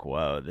that you're like,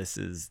 whoa, this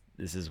is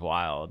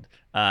wild.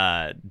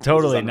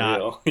 Totally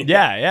not.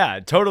 Yeah,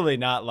 totally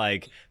not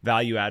like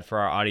value add for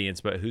our audience.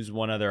 But who's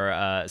one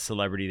other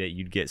celebrity that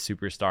you'd get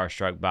super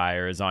starstruck by,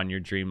 or is on your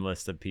dream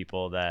list of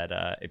people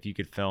that if you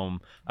could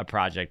film a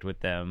project with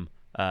them,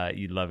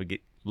 you'd love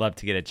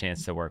to get a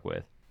chance to work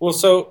with? Well,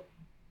 so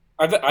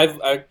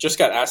I just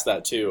got asked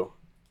that too.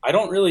 I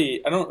don't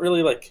really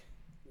like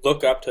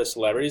look up to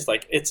celebrities.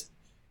 Like,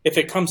 if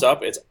it comes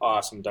up, it's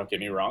awesome. Don't get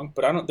me wrong,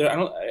 but I don't.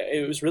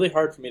 It was really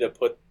hard for me to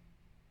put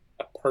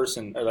a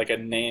person or like a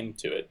name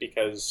to it,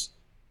 because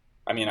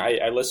I mean,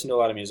 I listen to a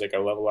lot of music. I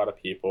love a lot of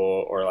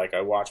people, or like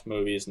I watch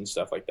movies and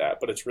stuff like that.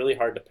 But it's really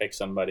hard to pick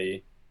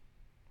somebody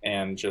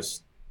and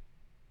just,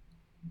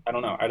 I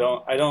don't know. I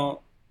don't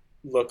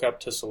look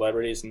up to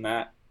celebrities in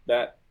that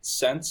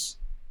sense.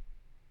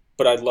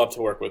 But I'd love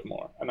to work with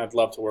more, and I'd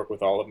love to work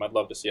with all of them. I'd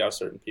love to see how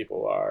certain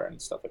people are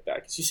and stuff like that,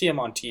 because you see them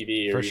on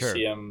TV, or you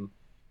see them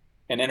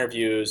in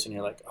interviews, and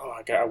you're like, oh,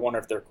 I wonder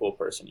if they're a cool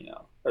person,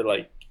 or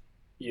like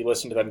you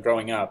listen to them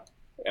growing up,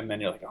 and then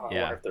you're like, oh,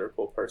 I wonder if they're a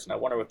cool person. I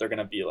wonder what they're going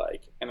to be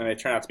like, and then they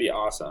turn out to be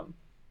awesome.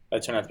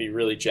 They turn out to be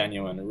really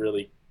genuine and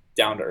really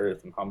down to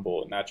earth and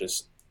humble, and that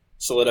just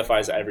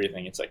solidifies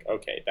everything. It's like,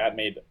 okay, that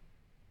made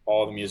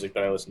all the music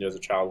that I listened to as a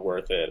child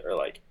worth it, or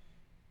like,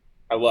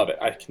 I love it.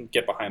 I can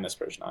get behind this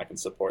person. I can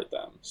support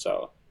them.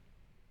 So,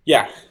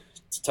 yeah,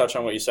 to touch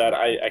on what you said,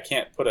 I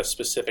can't put a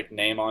specific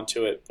name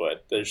onto it,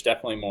 but there's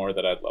definitely more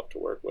that I'd love to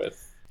work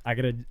with. I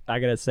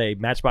gotta say,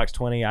 Matchbox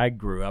 20, I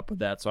grew up with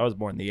that. So I was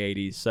born in the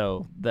 80s.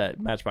 So that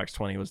Matchbox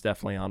 20 was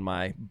definitely on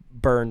my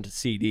burned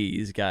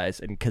CDs, guys,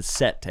 and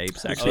cassette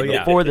tapes, actually,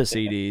 before the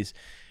CDs.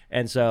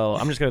 And so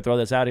I'm just going to throw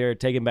this out here.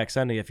 Taking Back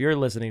Sunday, if you're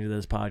listening to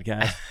this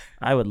podcast,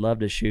 I would love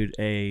to shoot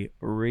a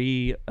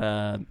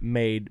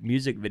remade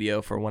music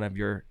video for one of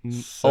your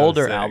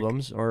older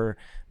albums, or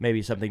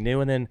maybe something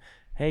new. And then,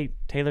 hey,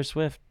 Taylor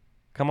Swift,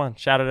 come on,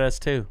 shout at us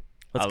too.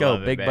 Let's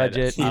go. Big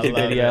budget music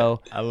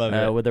video. I love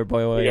it. With their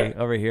boy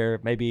over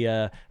here. Maybe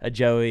a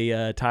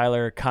Joey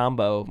Tyler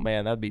combo.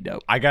 Man, that'd be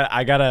dope. I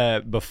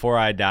gotta, before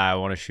I die, I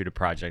want to shoot a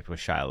project with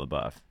Shia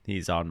LaBeouf.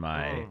 He's on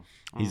my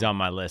He's on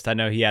my list. I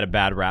know he had a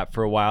bad rap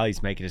for a while.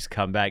 He's making his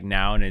comeback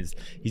now, and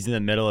he's in the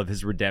middle of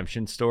his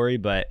redemption story.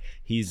 But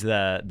he's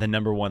the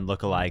number one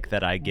lookalike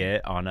that I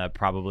get on a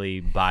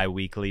probably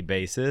bi-weekly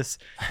basis.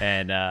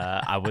 And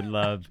I would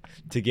love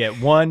to get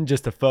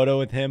just a photo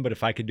with him. But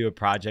if I could do a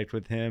project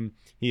with him,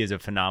 he is a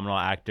phenomenal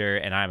actor,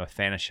 and I'm a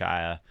fan of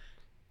Shia.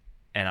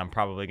 And I'm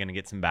probably going to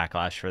get some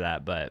backlash for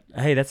that, but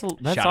hey, that's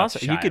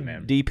awesome. You could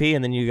DP,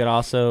 and then you could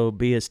also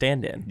be a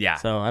stand-in. Yeah.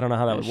 So I don't know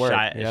how that would work.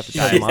 You have to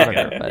try the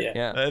monitor, but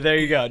yeah. There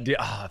you go.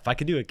 If I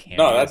could do a camera,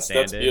 no,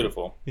 that's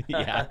beautiful.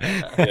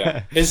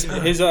 Yeah.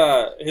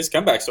 His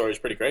comeback story is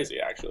pretty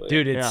crazy, actually.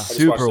 Dude, it's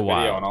super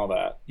wild and all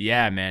that.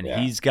 Yeah, man. Yeah.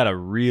 He's got a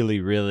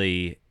really,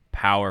 really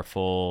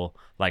powerful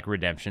like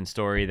redemption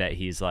story that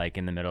he's like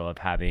in the middle of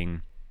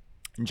having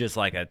just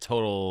like a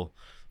total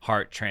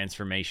heart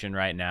transformation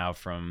right now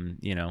from,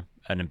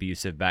 an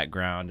abusive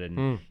background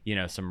and,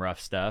 some rough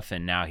stuff.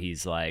 And now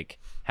he's like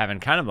having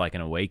kind of like an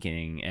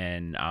awakening,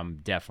 and I'm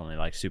definitely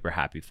like super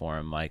happy for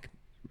him. Like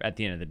at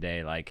the end of the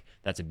day, like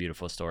that's a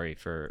beautiful story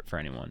for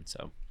anyone.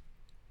 So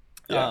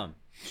yeah.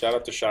 Shout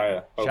out to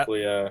Shia.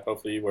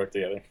 Hopefully you work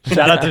together.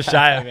 Shout out to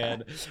Shia,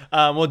 man.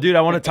 Well, dude,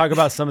 I want to talk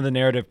about some of the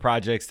narrative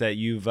projects that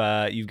you've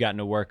gotten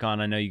to work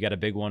on. I know you got a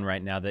big one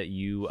right now that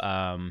you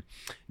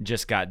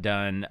just got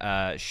done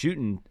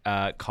shooting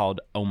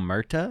called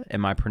Omerta.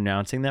 Am I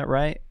pronouncing that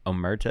right?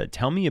 Omerta.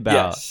 Tell me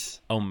about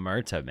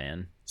Omerta,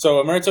 man.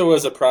 So Omerta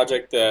was a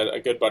project that a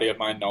good buddy of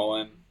mine,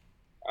 Nolan,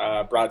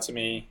 brought to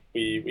me.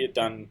 We had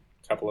done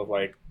a couple of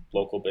like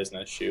local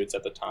business shoots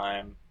at the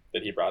time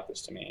that he brought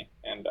this to me,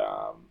 and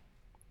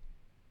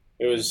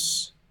it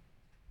was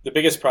the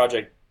biggest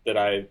project that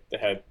I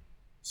had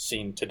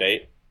seen to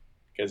date,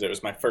 because it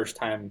was my first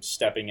time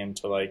stepping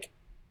into like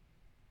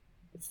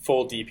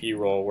full DP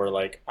role where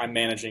like I'm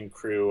managing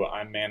crew,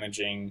 I'm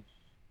managing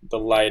the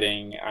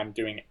lighting, I'm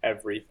doing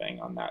everything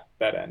on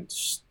that end.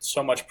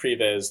 So much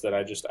previs that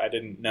I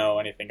didn't know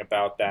anything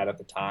about that at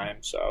the time.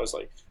 So I was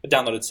like, I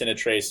downloaded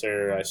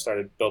Cinetracer, I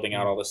started building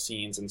out all the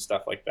scenes and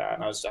stuff like that,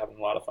 and I was having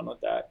a lot of fun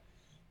with that.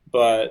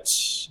 But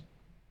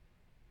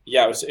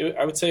yeah, I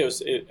would say it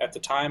was at the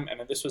time, and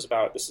this is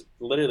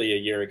literally a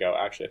year ago,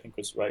 actually. I think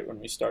it was right when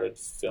we started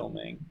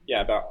filming.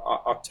 Yeah, about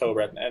October,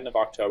 at the end of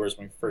October is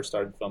when we first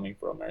started filming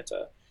for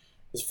Omerta.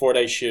 It was a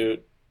 4-day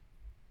shoot,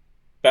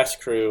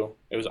 best crew.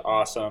 It was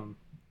awesome.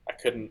 I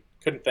couldn't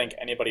thank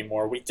anybody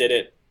more. We did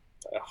it.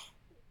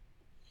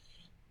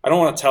 I don't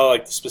want to tell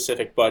like the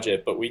specific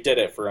budget, but we did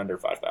it for under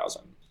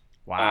 $5,000.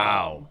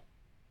 Wow.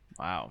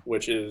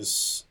 Which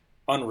is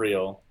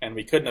unreal, and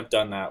we couldn't have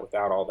done that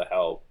without all the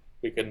help.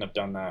 We couldn't have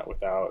done that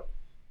without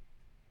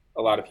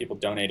a lot of people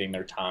donating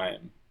their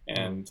time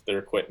and their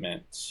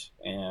equipment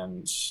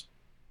and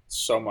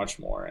so much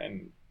more.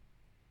 And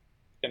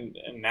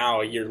now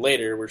a year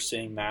later, we're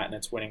seeing that, and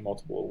it's winning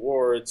multiple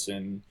awards.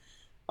 And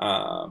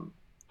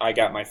I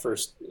got my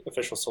first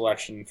official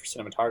selection for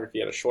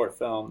cinematography at a short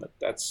film.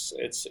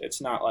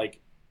 It's not like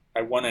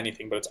I won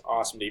anything, but it's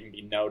awesome to even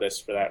be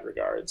noticed for that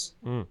regards.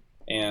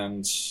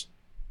 And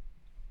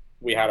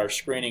we had our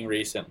screening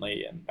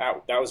recently, and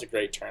that was a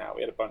great turnout.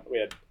 We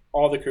had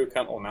all the crew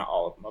come. Well, not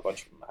all of them. A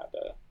bunch of them had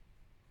to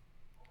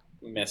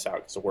miss out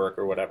because of work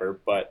or whatever.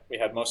 But we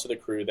had most of the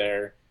crew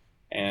there,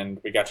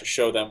 and we got to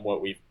show them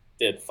what we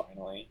did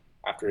finally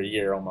after a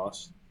year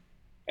almost.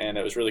 And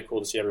it was really cool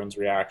to see everyone's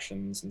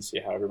reactions and see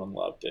how everyone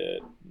loved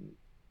it.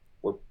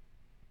 We're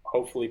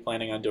hopefully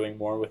planning on doing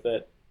more with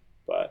it,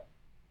 but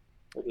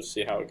we'll just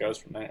see how it goes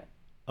from there.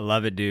 I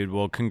love it, dude.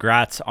 Well,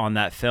 congrats on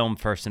that film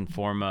first and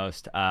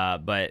foremost.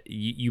 But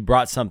you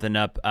brought something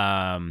up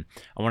I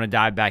want to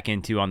dive back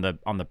into on the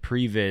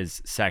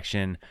previs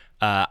section.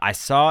 I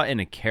saw in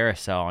a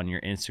carousel on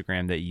your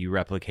Instagram that you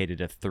replicated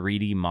a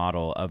 3D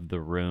model of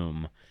the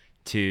room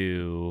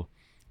to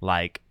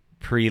like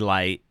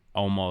pre-light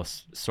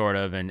almost sort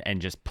of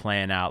and just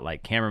plan out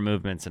like camera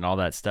movements and all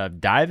that stuff.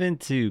 Dive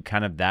into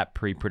kind of that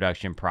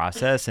pre-production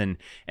process and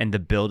the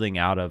building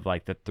out of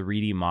like the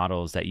 3D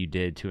models that you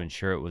did to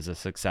ensure it was a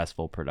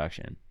successful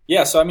production.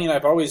 Yeah, so I mean,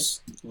 I've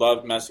always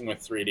loved messing with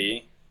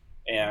 3D,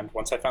 and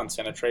once I found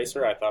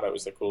Cinetracer, I thought it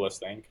was the coolest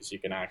thing because you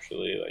can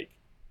actually like,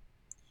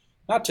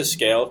 not to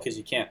scale because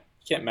you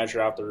can't measure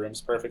out the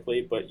rooms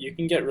perfectly, but you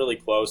can get really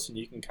close and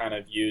you can kind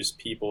of use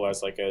people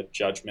as like a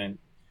judgment.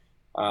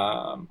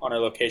 On our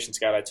locations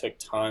guide, I took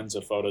tons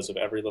of photos of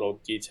every little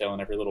detail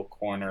and every little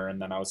corner,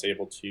 and then I was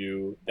able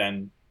to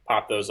then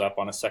pop those up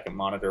on a second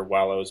monitor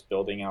while I was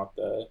building out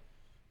the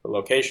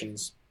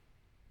locations.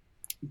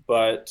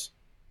 But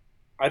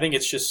I think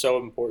it's just so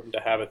important to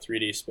have a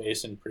 3D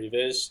space in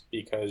previs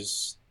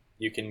because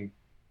you can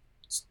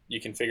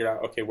figure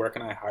out, okay, where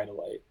can I hide a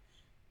light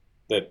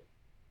that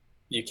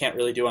you can't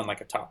really do on like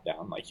a top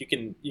down. Like you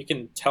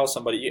can tell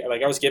somebody,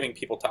 like I was giving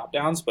people top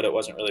downs, but it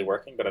wasn't really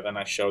working. But then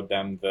I showed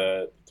them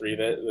the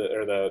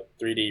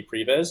 3D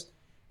previs,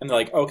 and they're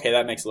like, okay,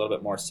 that makes a little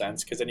bit more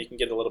sense because then you can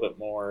get a little bit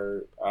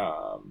more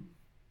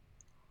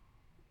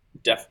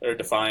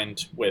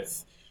defined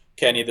with,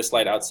 okay, I need this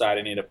light outside,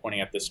 I need it pointing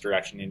at this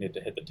direction, I need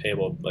to hit the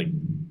table like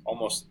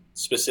almost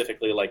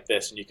specifically like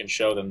this, and you can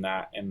show them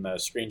that in the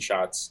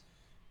screenshots.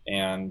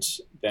 and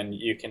then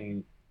you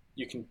can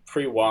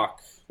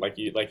pre-walk like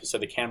you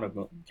said the camera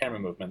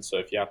movement. So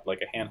if you have like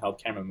a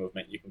handheld camera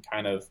movement, you can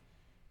kind of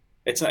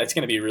it's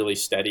going to be really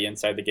steady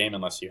inside the game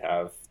unless you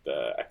have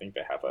I think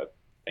they have a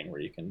thing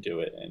where you can do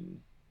it in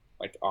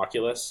like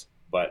Oculus,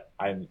 but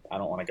I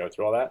don't want to go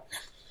through all that.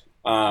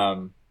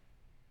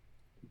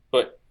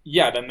 But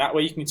yeah, then that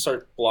way you can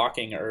start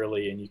blocking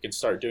early and you can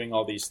start doing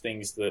all these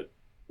things that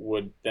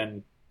would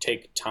then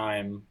take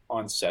time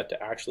on set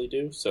to actually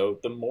do. So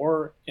the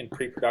more in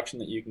pre-production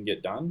that you can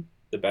get done,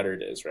 the better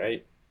it is,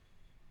 right?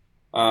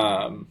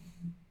 Um,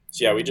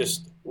 so yeah,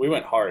 we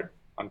went hard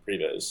on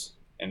previs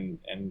and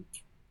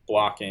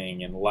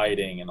blocking and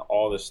lighting and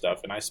all this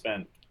stuff, and I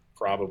spent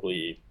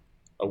probably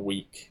a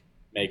week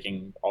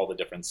making all the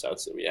different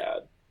sets that we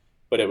had,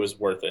 but it was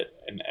worth it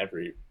in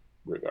every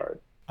regard.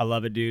 I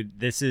love it, dude.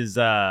 This is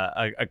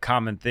a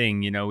common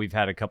thing. You know, we've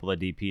had a couple of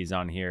DPs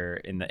on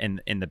here in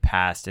the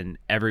past, and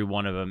every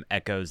one of them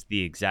echoes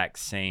the exact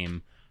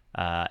same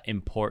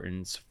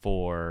importance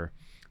for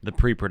the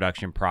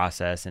pre-production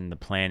process and the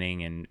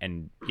planning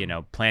and you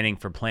know, planning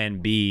for plan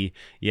B,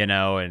 you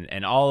know,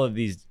 and all of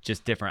these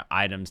just different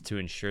items to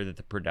ensure that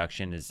the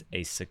production is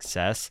a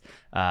success,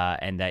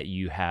 and that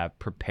you have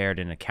prepared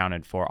and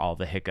accounted for all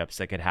the hiccups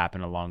that could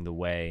happen along the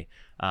way.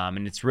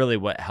 And it's really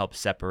what helps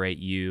separate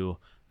you,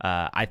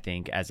 I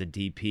think, as a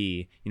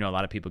DP. You know, a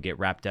lot of people get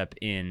wrapped up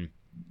in,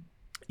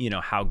 you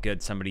know, how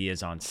good somebody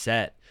is on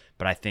set,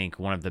 but I think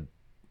one of the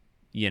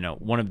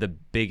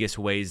biggest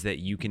ways that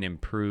you can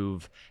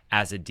improve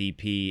as a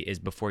DP is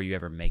before you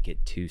ever make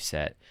it to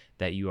set,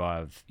 that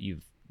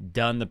you've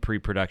done the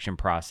pre-production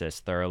process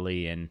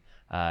thoroughly. And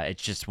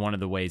it's just one of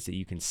the ways that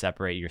you can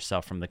separate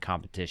yourself from the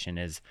competition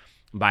is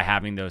by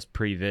having those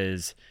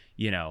previs,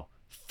 you know,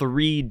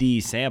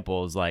 3D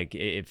samples. Like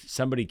if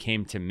somebody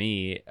came to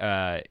me,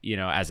 you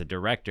know, as a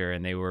director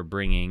and they were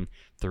bringing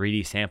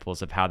 3D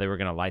samples of how they were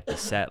going to light the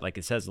set, like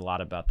it says a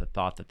lot about the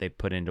thought that they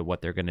put into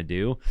what they're going to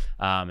do.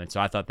 And so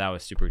I thought that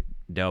was super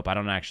dope. I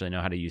don't actually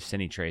know how to use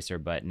Cine Tracer,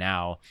 but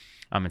now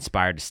I'm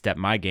inspired to step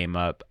my game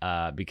up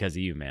because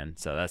of you, man.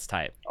 So that's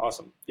tight.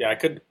 Awesome. Yeah, I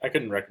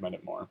couldn't recommend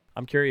it more.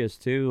 I'm curious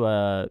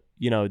too,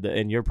 you know,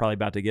 and you're probably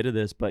about to get to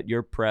this, but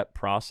your prep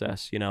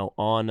process, you know,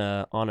 on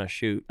a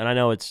shoot. And I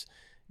know it's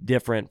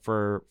different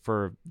for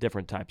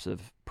different types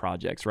of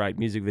projects, right?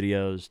 Music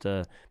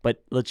videos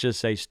but let's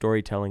just say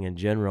storytelling in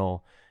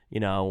general. You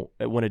know,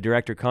 when a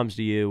director comes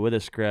to you with a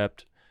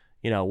script,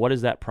 you know, what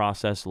does that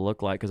process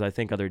look like? Because I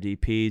think other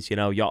DPs, you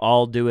know, y'all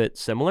all do it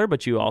similar,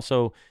 but you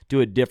also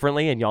do it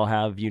differently, and y'all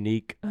have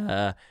unique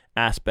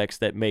aspects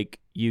that make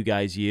you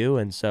guys you.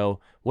 And so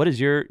what does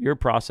your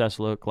process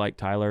look like,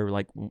 Tyler,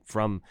 like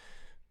from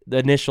the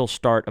initial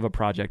start of a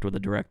project with a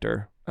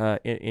director?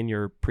 In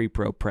your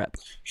pre-pro prep?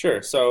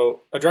 Sure.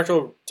 So a director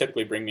will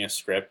typically bring me a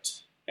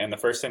script, and the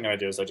first thing that I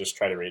do is I just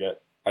try to read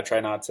it. I try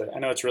not to. I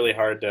know it's really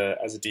hard to,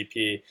 as a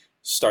DP,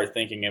 start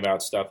thinking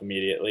about stuff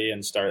immediately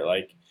and start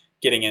like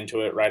getting into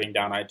it, writing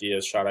down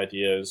ideas, shot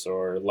ideas,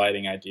 or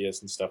lighting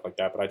ideas and stuff like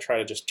that. But I try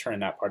to just turn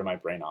that part of my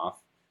brain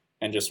off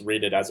and just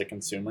read it as a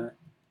consumer,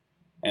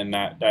 and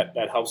that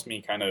helps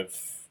me kind of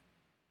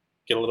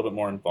get a little bit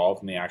more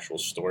involved in the actual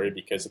story,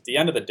 because at the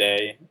end of the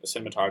day, a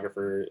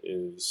cinematographer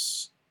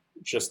is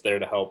just there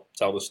to help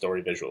tell the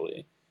story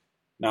visually,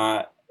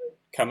 not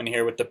coming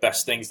here with the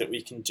best things that we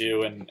can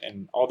do.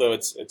 And although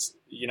it's,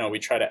 you know, we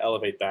try to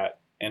elevate that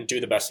and do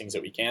the best things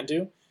that we can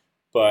do,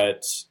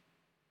 but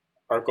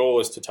our goal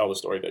is to tell the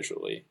story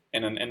visually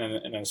in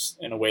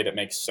a way that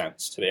makes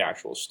sense to the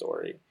actual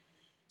story.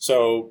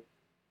 So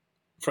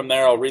from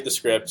there, I'll read the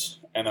script,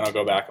 and then I'll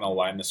go back and I'll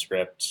line the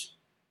script.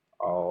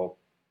 I'll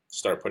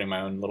start putting my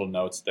own little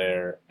notes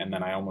there, and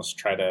then I almost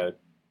try to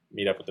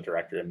meet up with the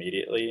director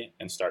immediately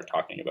and start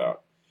talking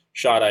about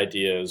shot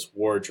ideas,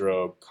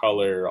 wardrobe,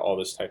 color, all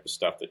this type of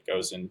stuff that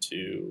goes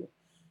into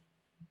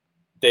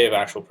day of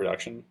actual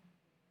production.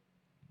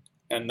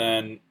 And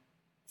then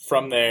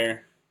from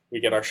there, we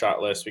get our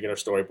shot list, we get our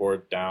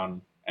storyboard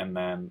down, and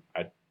then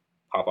I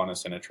pop on a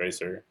Cine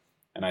Tracer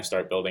and I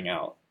start building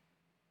out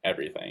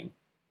everything.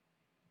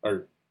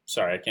 Or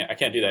sorry, I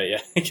can't do that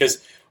yet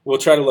because we'll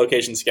try to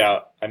location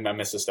scout. I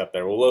missed a step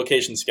there. We'll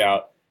location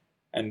scout,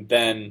 and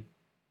then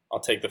I'll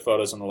take the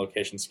photos on the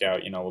location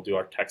scout. You know, we'll do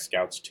our tech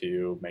scouts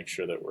to make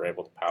sure that we're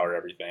able to power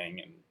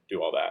everything and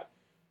do all that.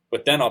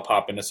 But then I'll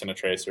pop into Cine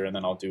Tracer, and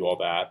then I'll do all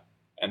that,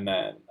 and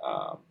then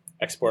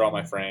export all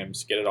my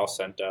frames, get it all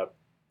sent up,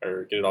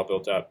 or get it all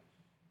built up,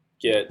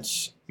 get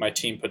my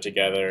team put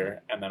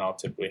together, and then I'll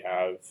typically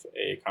have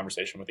a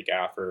conversation with the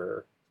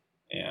gaffer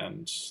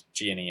and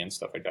G&E and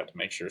stuff like that to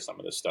make sure some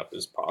of this stuff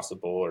is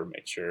possible, or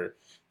make sure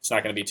it's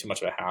not going to be too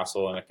much of a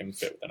hassle and it can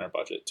fit within our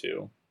budget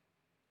too.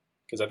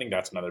 Because I think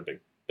that's another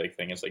big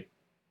thing is like,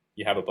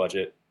 you have a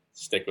budget,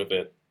 stick with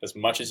it as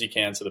much as you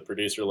can so the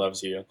producer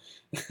loves you.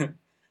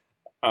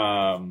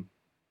 But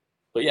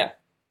yeah,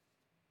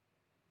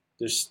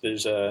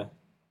 there's a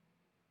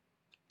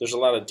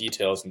lot of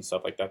details and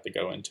stuff like that that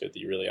go into it that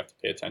you really have to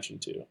pay attention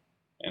to,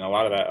 and a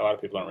lot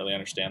of people don't really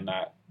understand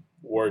that.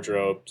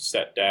 Wardrobe,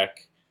 set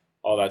deck,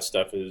 all that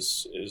stuff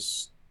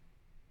is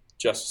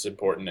just as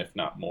important, if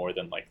not more,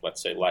 than like,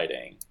 let's say,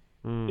 lighting,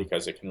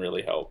 because it can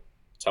really help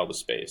tell the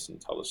space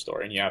and tell the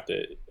story. And you have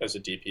to, as a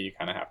DP, you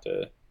kind of have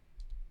to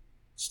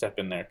step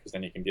in there, because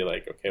then you can be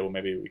like, okay, well,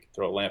 maybe we could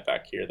throw a lamp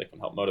back here that can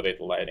help motivate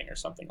the lighting or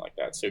something like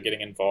that. So getting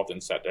involved in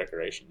set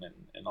decoration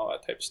and all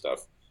that type of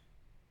stuff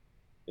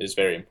is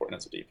very important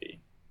as a DP.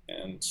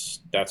 And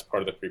that's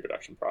part of the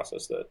pre-production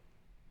process that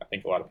I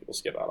think a lot of people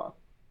skip out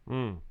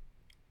on.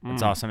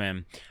 That's awesome,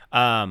 man.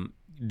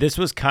 This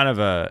was kind of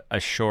a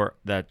short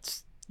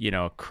that's,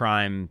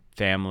 crime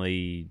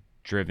family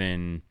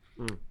driven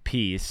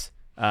piece.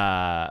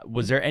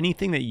 Was there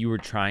anything that you were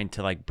trying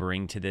to like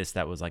bring to this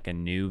that was like a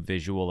new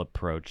visual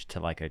approach to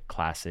like a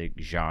classic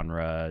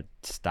genre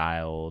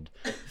styled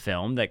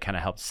film that kind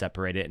of helped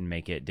separate it and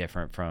make it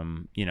different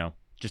from,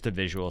 just a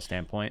visual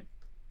standpoint?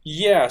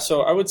 Yeah,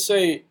 so I would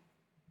say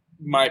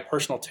my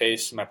personal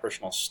taste and my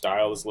personal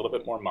style is a little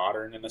bit more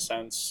modern in a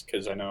sense,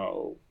 because I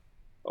know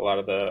a lot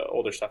of the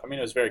older stuff, it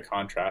was very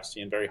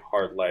contrasty and very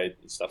hard light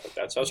and stuff like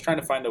that. So I was trying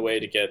to find a way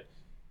to get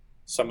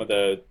some of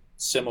the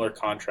similar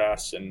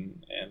contrasts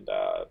and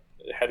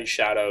heavy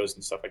shadows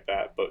and stuff like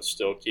that, but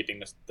still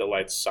keeping the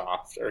lights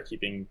soft, or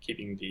keeping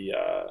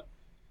the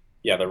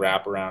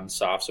wraparound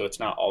soft, so it's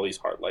not all these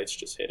hard lights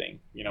just hitting.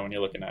 When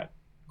you're looking at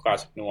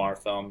classic noir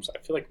films, I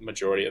feel like the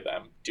majority of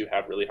them do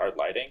have really hard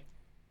lighting,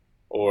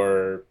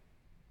 or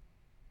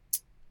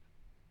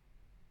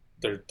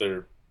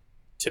they're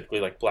typically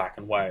like black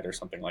and white or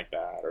something like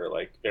that, or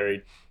like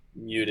very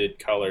muted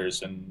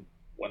colors. And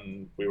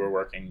when we were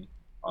working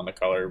on the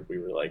color, we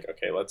were like,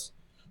 okay, let's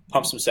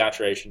pump some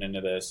saturation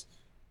into this.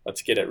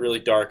 Let's get it really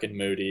dark and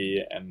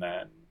moody, and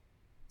then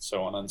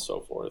so on and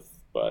so forth.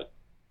 But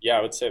yeah,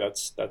 I would say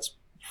that's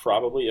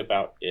probably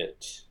about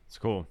it. It's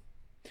cool.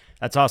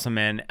 That's awesome,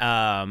 man.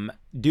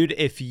 Dude,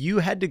 if you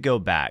had to go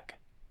back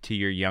to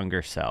your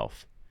younger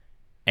self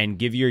and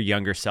give your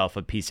younger self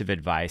a piece of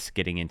advice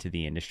getting into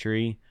the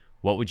industry,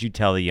 what would you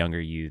tell the younger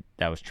you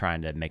that was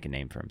trying to make a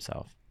name for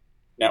himself?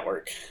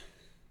 Network.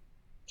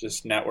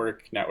 Just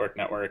network.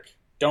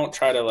 Don't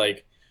try to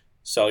like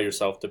sell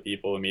yourself to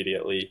people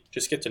immediately.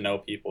 Just get to know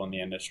people in the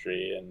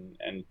industry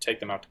and take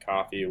them out to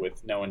coffee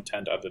with no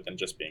intent other than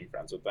just being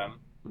friends with them.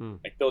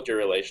 Like, build your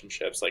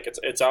relationships. Like,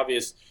 it's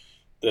obvious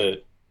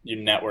that you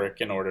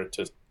network in order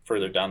to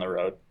further down the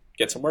road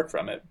get some work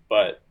from it.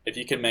 But if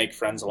you can make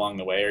friends along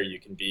the way, or you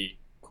can be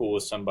cool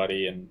with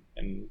somebody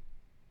and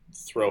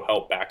throw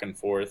help back and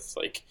forth,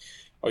 like,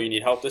 oh, you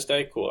need help this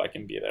day? Cool, I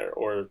can be there.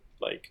 Or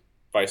like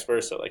vice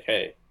versa, like,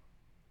 hey,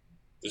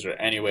 is there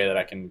any way that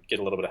I can get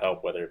a little bit of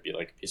help, whether it be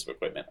like a piece of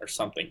equipment or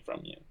something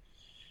from you?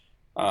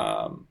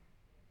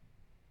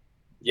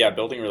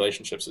 Building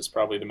relationships is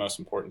probably the most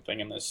important thing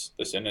in this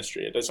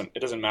industry. It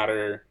doesn't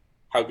matter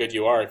how good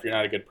you are. If you're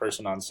not a good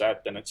person on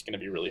set, then it's going to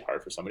be really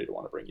hard for somebody to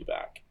want to bring you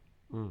back.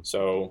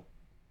 So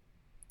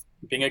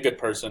being a good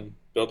person,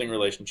 building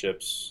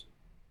relationships,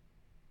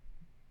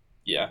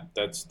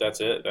 that's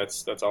it.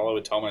 That's all I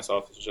would tell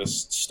myself, is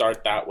just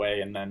start that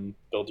way and then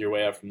build your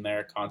way up from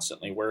there.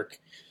 Constantly work,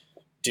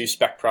 do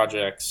spec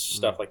projects,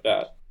 stuff like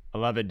that. I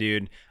love it,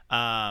 dude.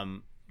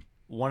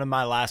 One of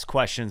my last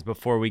questions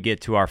before we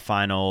get to our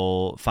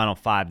final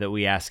five that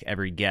we ask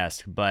every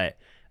guest, but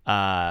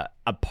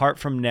apart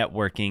from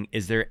networking,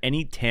 is there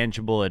any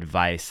tangible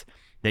advice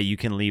that you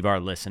can leave our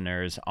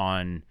listeners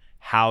on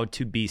how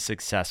to be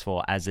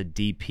successful as a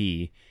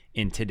DP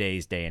in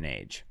today's day and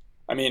age?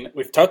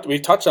 We've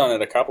touched on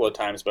it a couple of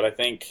times, but I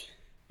think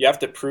you have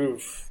to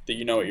prove that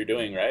you know what you're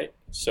doing, right?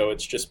 So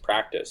it's just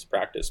practice.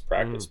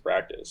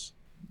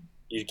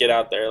 You get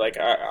out there. Like,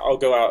 I'll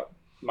go out.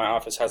 My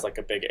office has like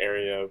a big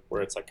area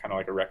where it's like kind of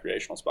like a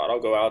recreational spot. I'll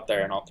go out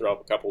there and I'll throw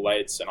up a couple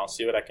lights and I'll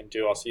see what I can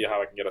do. I'll see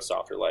how I can get a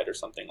softer light or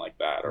something like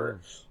that.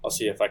 Or I'll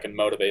see if I can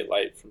motivate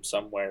light from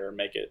somewhere or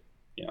make it,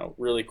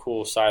 really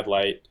cool side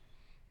light,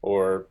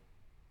 or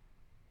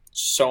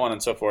so on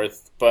and so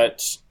forth.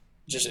 But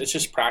it's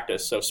just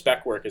practice. So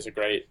spec work is a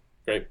great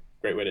way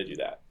to do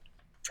that.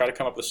 Try to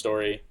come up with a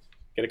story,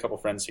 get a couple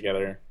friends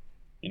together.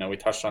 We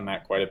touched on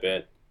that quite a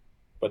bit,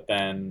 but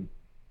then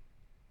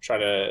try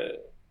to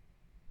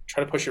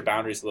push your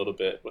boundaries a little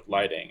bit with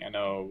lighting. I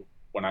know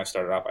when I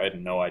started off, I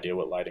had no idea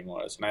what lighting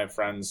was. And I have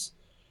friends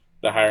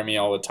that hire me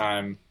all the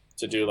time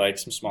to do like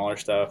some smaller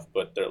stuff,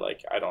 but they're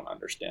like, I don't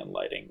understand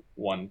lighting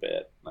one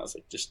bit. And I was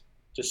like,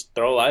 just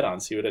throw a light on,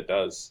 see what it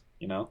does,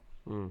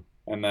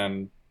 and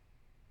then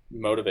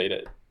motivate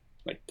it.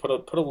 Like, put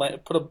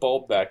a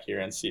bulb back here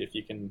and see if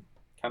you can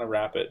kind of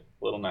wrap it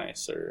a little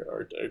nice,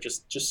 or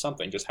just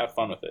something. Just have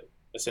fun with it.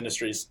 This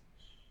industry's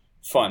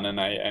fun, and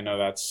I know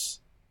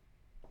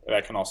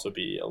that can also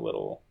be a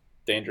little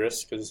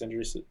dangerous, because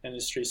this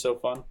industry is so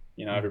fun.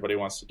 Everybody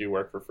wants to do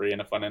work for free in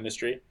a fun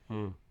industry,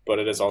 but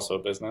it is also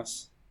a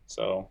business.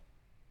 So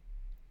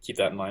keep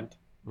that in mind.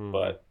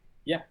 But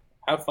yeah,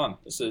 have fun.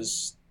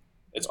 It's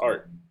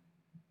art.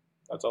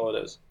 That's all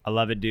it is. I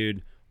love it,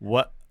 dude.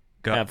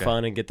 Have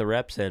fun and get the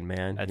reps in,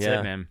 man. That's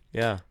it, man.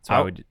 Yeah.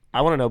 I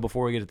want to know,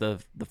 before we get to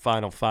the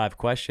final 5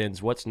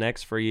 questions, what's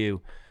next for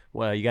you?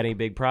 well, you got any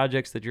big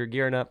projects that you're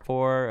gearing up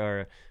for,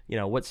 or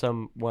what's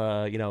some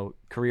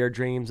career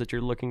dreams that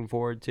you're looking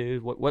forward to?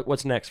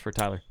 What's next for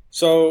Tyler?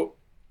 So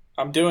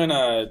I'm doing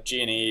a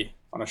G&E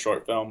on a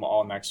short film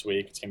all next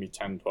week. It's gonna be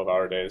 10,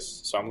 12-hour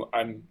days. So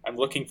I'm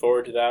looking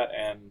forward to that,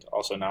 and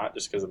also not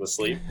just because of the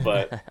sleep,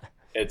 but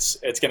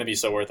it's gonna be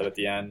so worth it at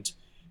the end.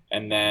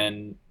 And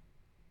then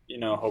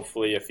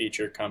hopefully a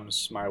feature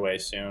comes my way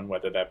soon,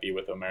 whether that be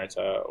with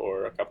Omerta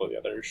or a couple of the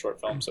other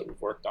short films that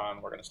we've worked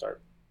on. We're going to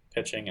start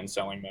pitching and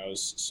selling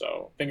those.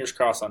 So fingers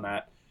crossed on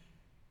that.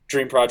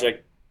 Dream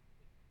project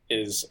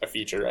is a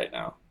feature right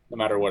now, no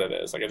matter what it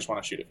is. Like, I just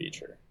want to shoot a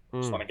feature. I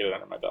just want to get it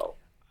under my belt.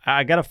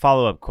 I got a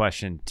follow-up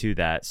question to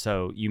that.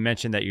 So you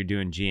mentioned that you're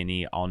doing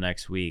G&E all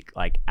next week.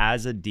 Like,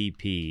 as a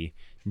DP,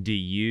 do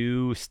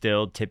you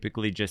still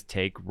typically just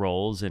take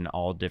roles in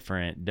all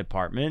different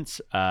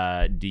departments?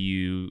 Do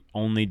you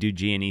only do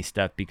G&E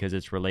stuff because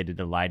it's related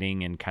to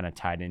lighting and kind of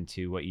tied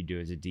into what you do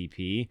as a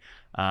DP?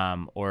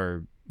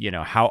 Or,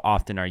 how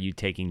often are you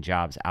taking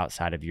jobs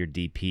outside of your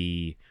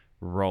DP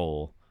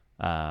role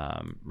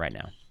right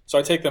now? So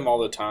I take them all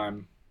the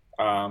time,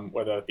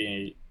 whether it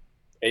be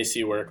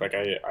AC work. Like,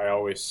 I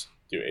always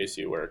do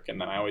AC work,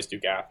 and then I always do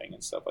gaffing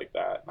and stuff like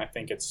that. And I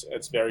think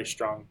it's very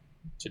strong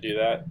to do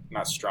that.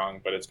 Not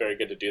strong, but it's very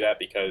good to do that,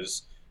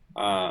 because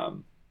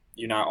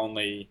you not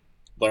only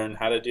learn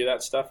how to do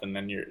that stuff, and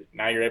then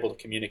you're able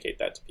to communicate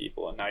that to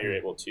people, and now you're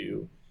able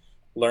to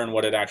learn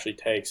what it actually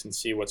takes and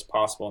see what's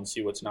possible and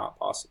see what's not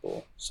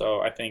possible.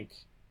 So I think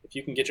if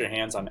you can get your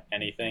hands on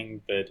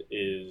anything that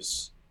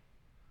is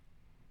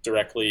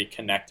directly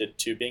connected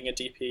to being a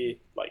DP,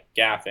 like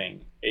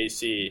gaffing,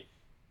 AC,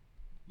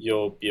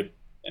 you'll be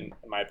in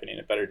my opinion,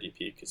 a better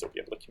DP, because you'll be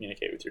able to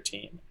communicate with your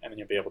team, and then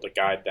you'll be able to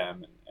guide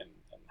them and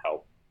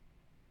help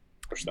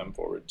push them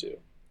forward too.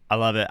 I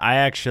love it. I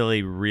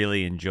actually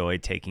really enjoy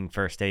taking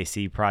first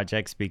AC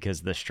projects,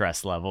 because the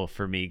stress level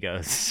for me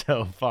goes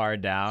so far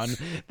down.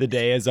 The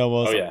day is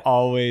almost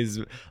always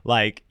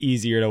like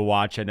easier to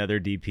watch another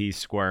DP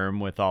squirm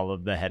with all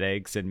of the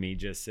headaches, and me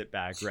just sit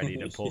back ready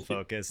to pull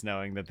focus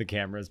knowing that the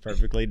camera is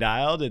perfectly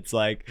dialed. It's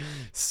like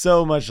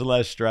so much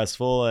less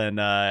stressful. And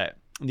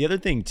the other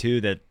thing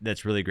too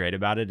that's really great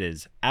about it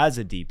is, as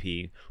a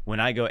DP, when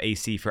I go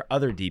AC for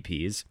other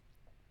DPs,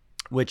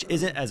 which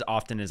isn't as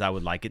often as I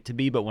would like it to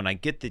be, but when I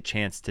get the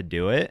chance to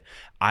do it,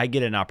 I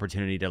get an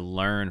opportunity to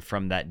learn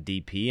from that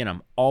DP, and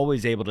I'm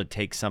always able to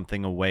take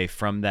something away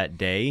from that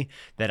day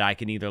that I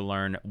can either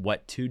learn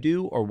what to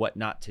do or what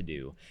not to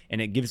do.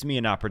 And it gives me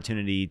an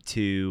opportunity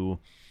to,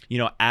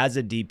 as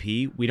a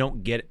DP, we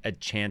don't get a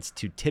chance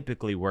to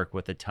typically work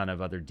with a ton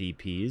of other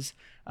DPs.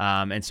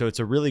 And so it's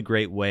a really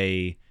great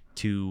way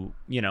to,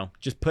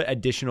 just put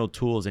additional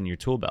tools in your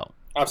tool belt.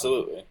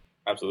 Absolutely.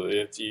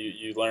 It's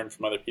you learn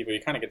from other people.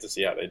 You kind of get to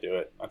see how they do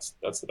it.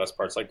 That's the best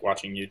part. It's like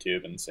watching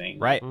YouTube and seeing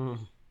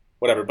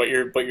whatever, but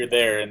you're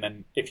there, and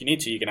then if you need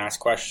to, you can ask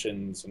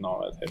questions and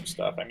all that type of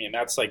stuff. I mean,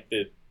 that's like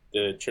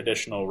the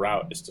traditional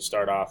route, is to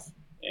start off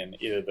in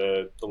either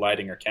the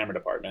lighting or camera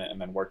department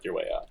and then work your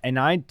way up. And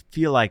I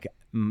feel like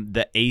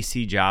the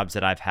AC jobs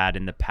that I've had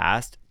in the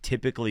past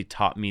typically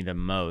taught me the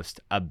most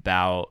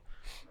about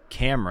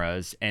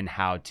cameras and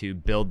how to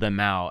build them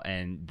out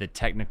and the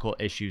technical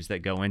issues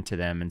that go into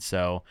them. And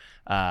so,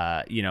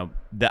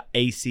 the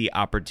AC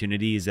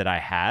opportunities that I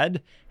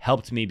had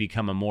helped me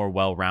become a more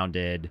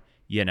well-rounded,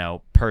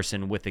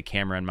 person with the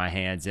camera in my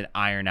hands, and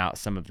iron out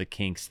some of the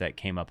kinks that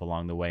came up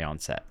along the way on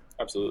set.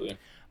 Absolutely.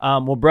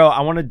 Well, bro,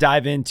 I want to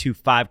dive into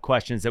 5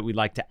 questions that we'd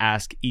like to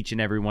ask each and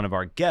every one of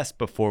our guests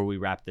before we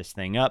wrap this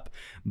thing up.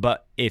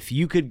 But if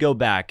you could go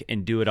back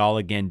and do it all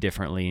again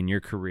differently in your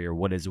career,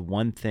 what is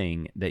one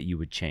thing that you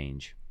would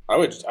change? I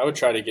would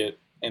try to get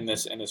in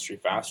this industry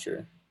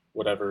faster,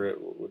 whatever it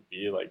would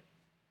be, like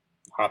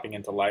hopping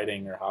into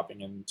lighting or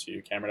hopping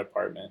into camera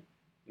department,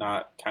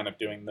 not kind of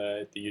doing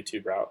the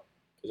YouTube route,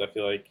 because I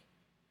feel like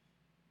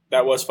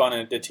that was fun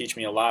and it did teach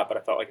me a lot, but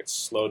I felt like it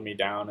slowed me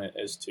down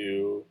as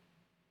to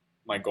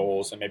my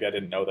goals, and maybe I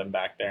didn't know them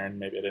back there, and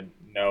maybe I didn't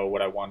know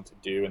what I wanted to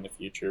do in the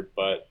future.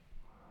 But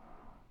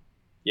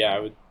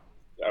yeah,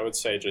 I would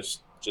say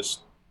just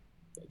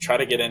try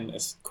to get in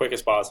as quick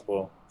as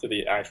possible to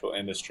the actual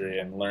industry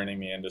and learning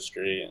the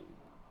industry. And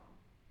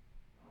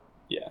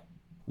yeah.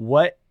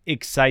 What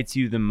excites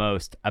you the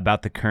most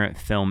about the current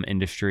film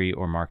industry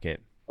or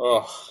market?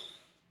 Oh,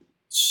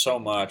 so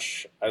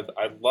much.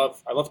 I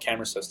love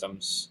camera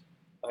systems.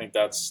 I think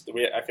I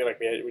feel like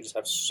we just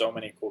have so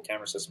many cool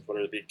camera systems, whether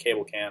it be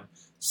cable cam,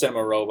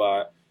 cinema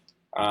robot.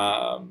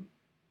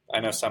 I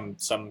know some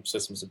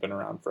systems have been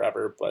around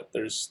forever, but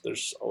there's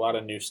a lot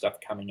of new stuff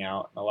coming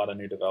out, and a lot of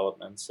new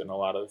developments, and a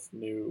lot of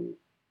new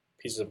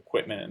pieces of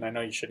equipment. And I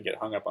know you shouldn't get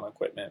hung up on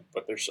equipment,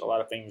 but there's a lot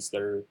of things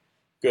that are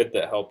good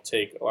that help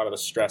take a lot of the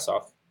stress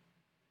off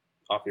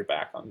your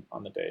back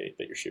on the day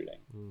that you're shooting.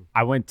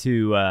 I went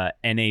to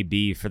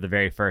NAB for the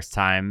very first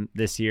time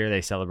this year.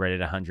 They celebrated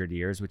 100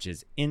 years, which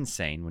is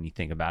insane when you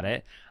think about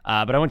it.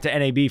 But I went to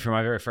NAB for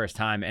my very first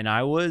time, and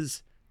I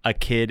was a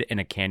kid in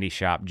a candy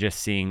shop just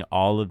seeing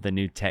all of the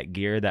new tech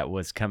gear that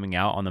was coming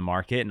out on the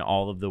market and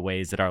all of the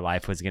ways that our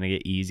life was going to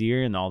get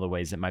easier and all the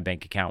ways that my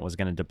bank account was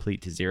going to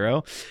deplete to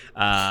zero.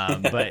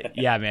 But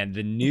yeah, man,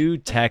 the new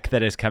tech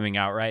that is coming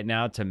out right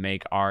now to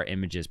make our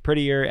images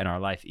prettier and our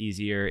life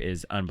easier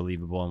is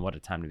unbelievable. And what a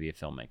time to be a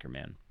filmmaker,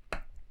 man.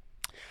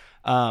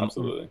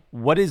 Absolutely.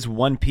 What is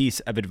one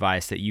piece of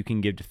advice that you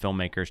can give to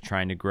filmmakers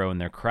trying to grow in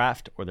their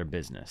craft or their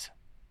business?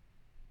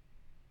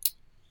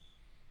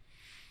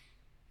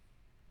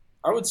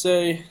 I would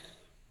say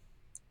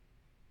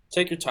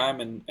take your time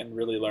and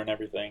really learn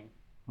everything.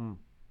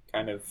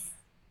 Kind of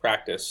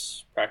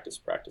practice.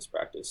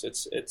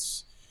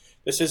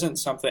 This isn't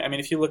something, I mean,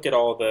 if you look at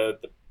all the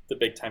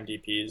big time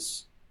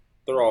DPs,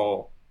 they're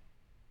all,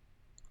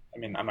 I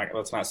mean,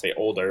 let's not say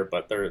older,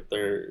 but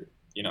they're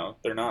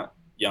not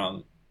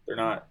young. They're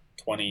not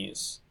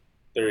 20s.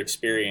 They're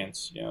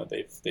experienced.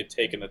 They've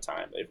taken the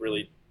time. They've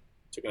really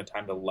taken the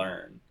time to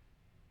learn.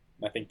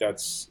 And I think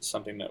that's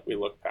something that we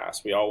look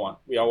past. We all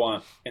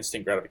want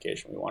instant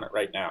gratification. We want it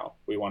right now.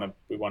 We want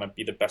to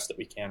be the best that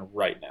we can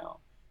right now.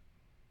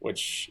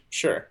 Which,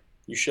 sure,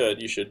 you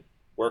should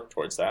work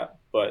towards that,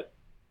 but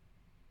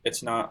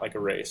it's not like a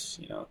race.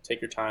 Take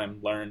your time,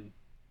 learn,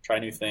 try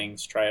new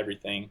things, try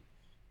everything.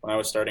 When I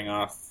was starting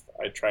off,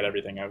 I tried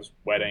everything. I was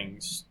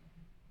weddings,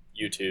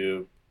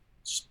 YouTube,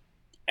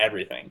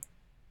 everything,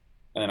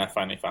 and then I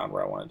finally found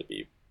where I wanted to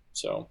be.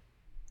 So.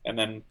 And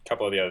then a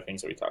couple of the other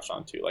things that we touched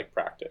on too, like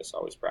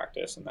always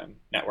practice, and then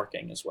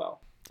networking as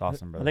well. It's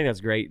awesome, brother. I think that's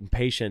great. And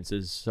patience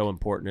is so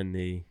important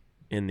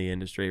in the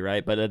industry,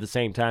 right? But at the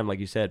same time, like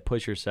you said,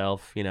 push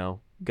yourself,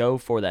 go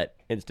for that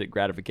instant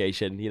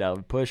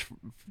gratification, push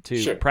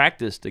to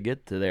practice to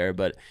get to there.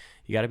 But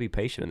you got to be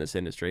patient in this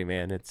industry,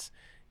 man.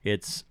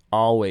 It's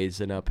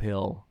always an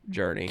uphill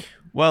journey.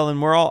 Well,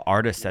 and we're all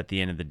artists at the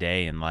end of the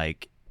day. And I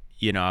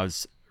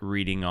was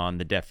reading on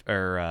the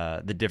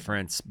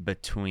difference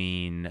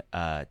between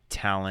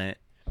talent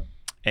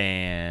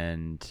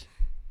and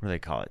what do they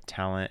call it?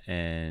 Talent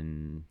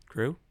and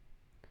crew?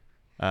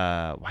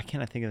 Why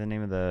can't I think of the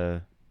name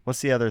of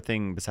what's the other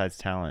thing besides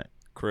talent?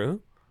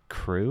 Crew?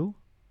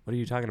 What are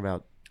you talking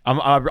about?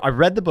 I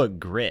read the book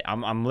Grit.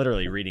 I'm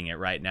literally reading it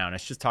right now, and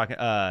it's just talking.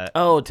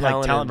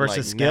 Talent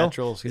versus skill.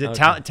 Is it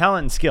talent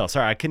and skill?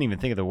 Sorry, I couldn't even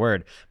think of the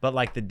word.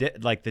 But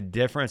the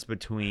difference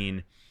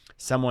between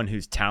someone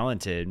who's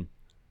talented.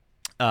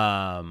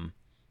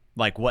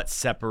 What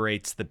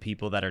separates the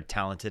people that are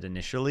talented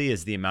initially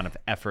is the amount of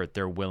effort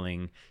they're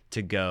willing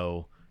to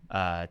go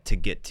to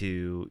get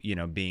to,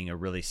 being a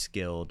really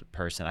skilled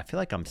person. I feel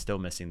like I'm still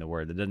missing the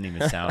word. That doesn't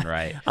even sound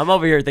right. I'm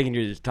over here thinking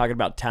you're just talking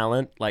about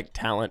talent, like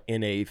talent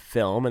in a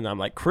film, and I'm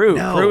like, crew.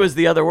 No. Crew is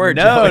the other word.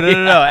 No.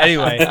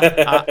 Anyway,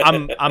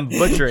 I'm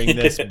butchering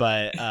this,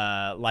 but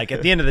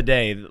at the end of the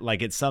day,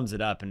 it sums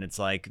it up, and it's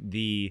like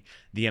the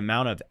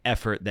amount of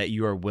effort that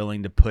you are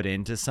willing to put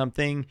into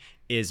something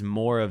is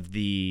more of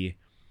the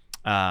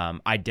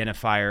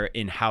identifier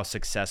in how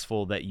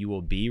successful that you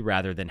will be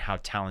rather than how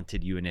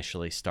talented you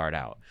initially start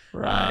out.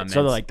 Right.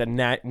 So like the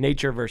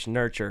nature versus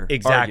nurture.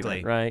 Exactly.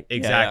 Argument, right.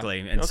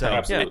 Exactly. Yeah. And so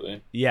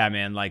absolutely. Yeah,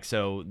 man.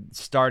 So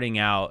starting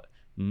out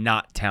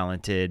not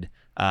talented,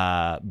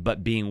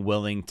 but being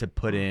willing to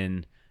put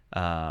in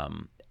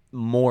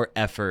more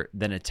effort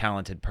than a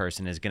talented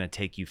person is going to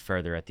take you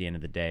further at the end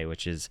of the day,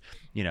 which is,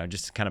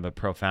 just kind of a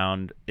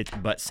profound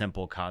but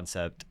simple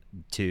concept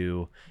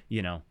to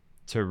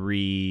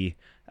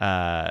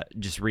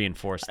just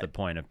reinforce the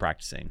point of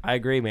practicing. I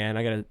agree,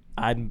 man.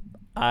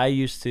 I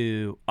used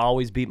to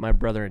always beat my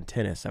brother in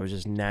tennis. I was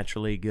just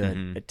naturally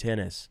good at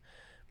tennis.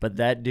 But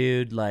that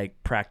dude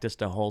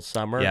practiced a whole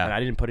summer and I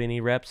didn't put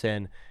any reps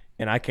in,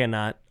 and I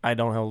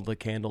don't hold the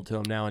candle to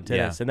him now in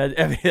tennis. And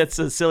that's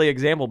a silly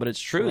example, but it's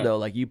true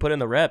though. You put in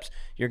the reps,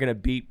 you're going to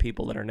beat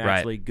people that are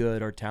naturally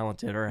good or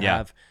talented or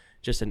have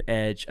just an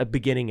edge, a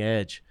beginning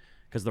edge,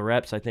 because the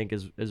reps I think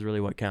is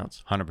really what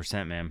counts.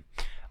 100%, man.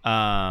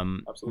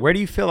 Where do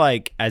you feel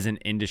like as an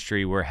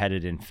industry we're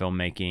headed in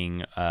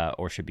filmmaking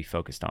or should be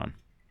focused on?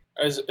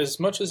 As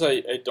much as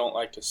I don't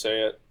like to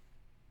say it,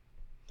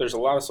 there's a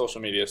lot of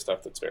social media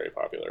stuff that's very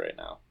popular right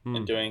now.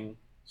 And doing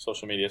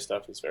social media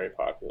stuff is very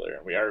popular.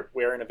 And we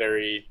are in a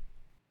very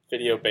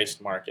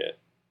video-based market,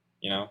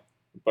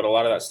 but a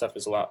lot of that stuff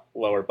is a lot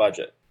lower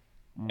budget,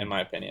 in my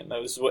opinion.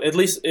 That was, at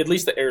least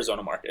the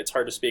Arizona market. It's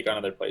hard to speak on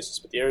other places,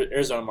 but the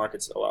Arizona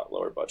market's a lot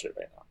lower budget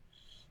right now.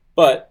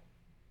 But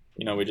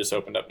we just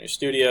opened up new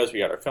studios. We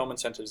got our film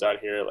incentives out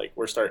here.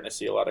 We're starting to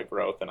see a lot of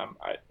growth. And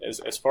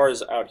as far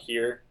as out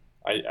here,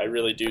 I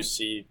really do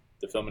see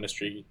the film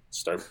industry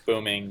start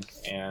booming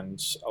and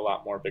a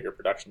lot more bigger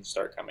productions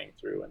start coming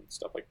through and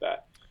stuff like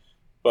that.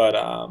 But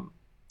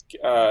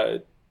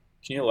can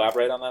you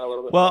elaborate on that a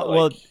little bit more?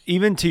 Well,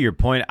 even to your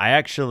point, I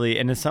actually,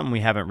 and it's something we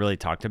haven't really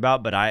talked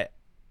about, but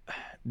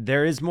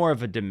there is more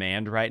of a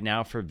demand right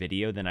now for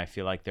video than I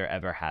feel like there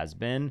ever has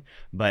been.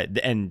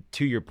 And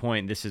to your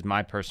point, this is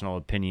my personal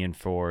opinion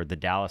for the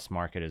Dallas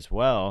market as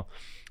well.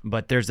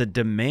 but there's a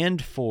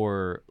demand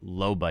for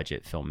low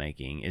budget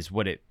filmmaking is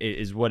what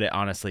it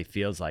honestly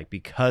feels like,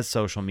 because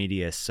social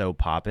media is so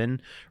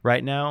poppin'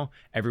 right now.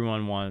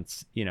 Everyone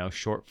wants,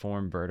 short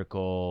form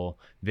vertical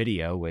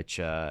video, which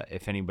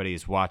if anybody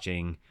is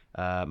watching,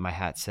 my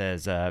hat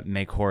says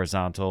make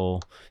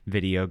horizontal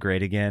video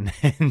great again.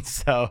 And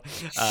so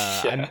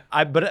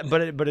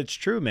but it's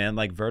true, man.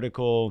 Like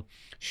vertical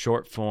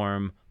short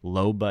form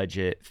low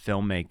budget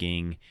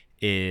filmmaking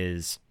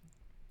is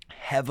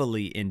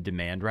heavily in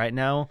demand right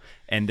now,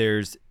 and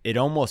it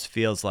almost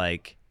feels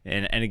like,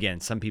 and again,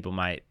 some people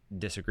might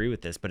disagree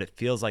with this, but it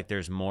feels like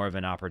there's more of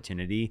an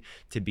opportunity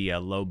to be a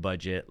low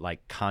budget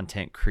like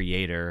content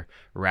creator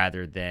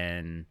rather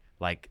than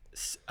like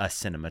a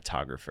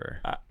cinematographer.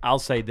 I'll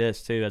say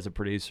this too, as a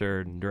producer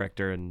and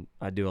director, and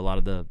I do a lot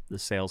of the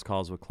sales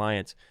calls with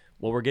clients.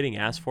 What we're getting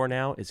asked for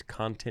now is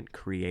content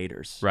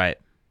creators. Right.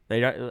 We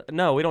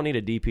don't need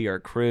a DP or a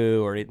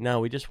crew,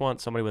 we just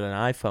want somebody with an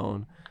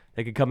iPhone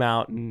that could come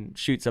out and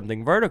shoot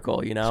something vertical,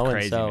 It's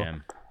crazy, and so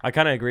man. I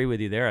kind of agree with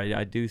you there.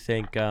 I do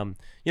think, the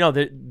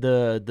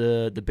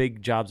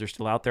big jobs are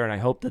still out there, and I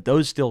hope that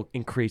those still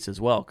increase as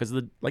well. Because,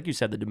 like you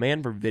said, the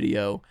demand for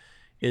video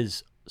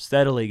is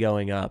steadily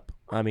going up.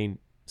 I mean,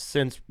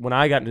 since when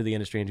I got into the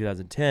industry in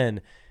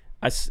 2010,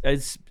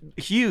 it's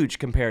huge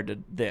compared to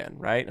then,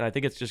 right? And I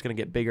think it's just going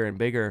to get bigger and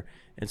bigger,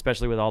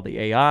 especially with all the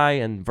AI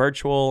and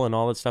virtual and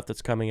all that stuff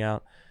that's coming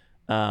out.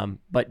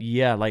 But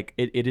yeah, like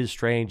it is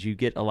strange. You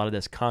get a lot of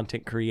this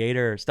content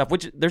creator stuff,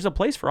 which there's a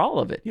place for all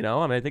of it,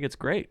 I think it's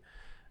great.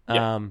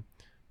 Yeah.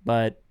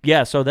 But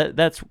yeah, so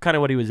that's kind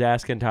of what he was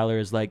asking, Tyler,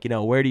 is like,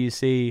 where do you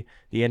see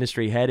the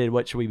industry headed?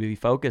 What should we be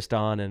focused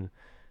on?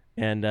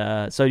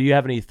 And so do you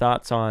have any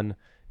thoughts on,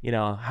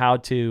 how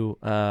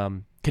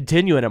to,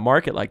 continue in a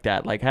market like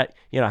that? Like,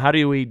 how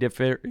do we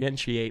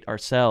differentiate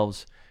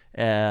ourselves,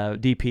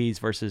 DPs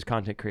versus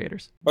content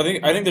creators? I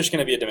think there's going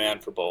to be a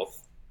demand for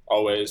both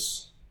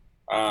always.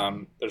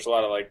 There's a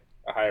lot of like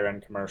higher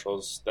end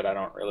commercials that I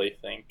don't really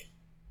think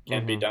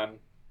can be done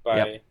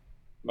by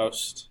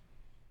most.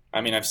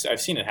 I mean, I've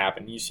seen it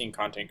happen. You've seen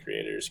content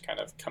creators kind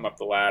of come up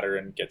the ladder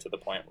and get to the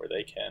point where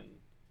they can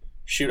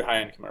shoot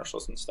high end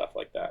commercials and stuff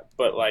like that.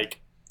 But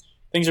like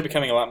things are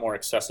becoming a lot more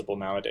accessible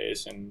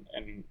nowadays, and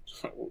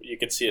you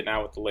can see it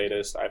now with the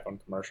latest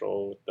iPhone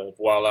commercial with the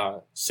Voila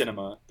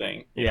Cinema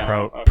thing.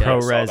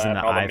 ProRes and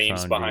the all iPhone, the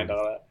memes behind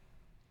all that.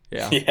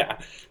 Yeah.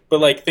 Yeah.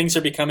 But like things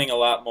are becoming a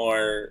lot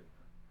more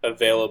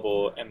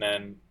available, and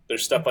then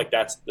there's stuff like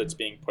that's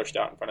being pushed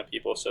out in front of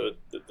people, so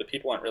the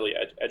people aren't really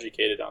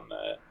educated on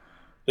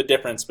the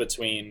difference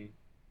between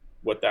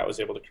what that was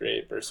able to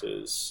create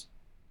versus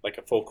like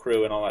a full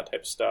crew and all that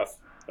type of stuff,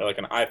 or like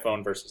an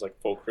iPhone versus like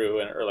full crew,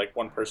 or like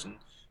one person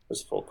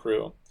versus full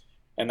crew.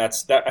 And I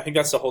think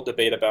that's the whole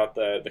debate about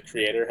the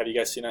creator. Have you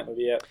guys seen that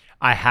movie yet?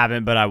 I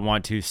haven't, but I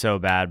want to so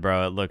bad,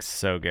 bro. It looks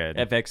so good.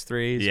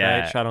 FX3s,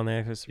 Yeah. right? Shot on the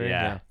FX3.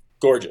 Yeah.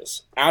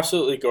 Gorgeous,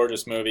 absolutely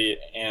gorgeous movie.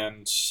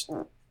 And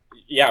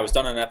yeah, it was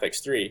done on an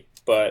FX3,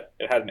 but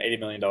it had an $80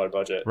 million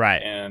budget.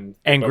 Right. And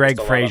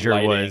Greg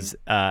Fraser was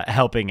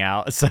helping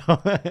out. So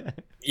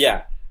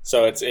yeah.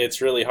 So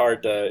it's really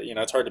hard to,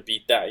 it's hard to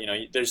beat that.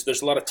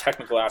 There's a lot of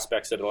technical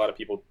aspects that a lot of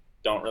people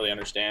don't really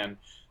understand.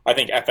 I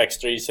think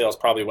FX3 sales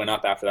probably went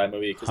up after that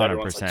movie because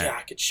everyone's like, yeah,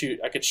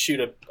 I could shoot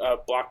a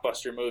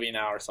blockbuster movie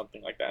now or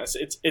something like that.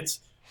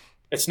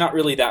 It's not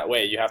really that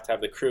way. You have to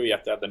have the crew, you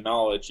have to have the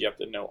knowledge, you have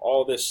to know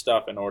all this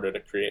stuff in order to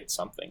create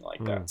something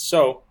like that.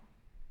 So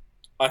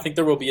I think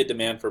there will be a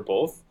demand for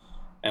both,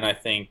 and I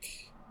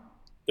think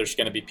there's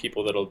going to be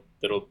people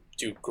that'll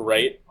do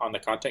great on the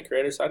content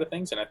creator side of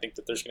things, and I think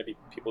that there's going to be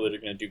people that are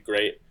going to do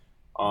great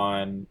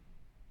on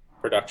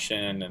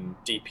production and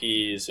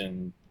DPs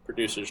and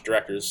producers,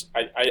 directors.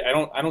 I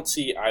don't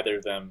see either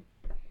of them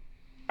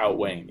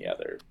outweighing the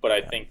other, but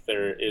I think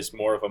there is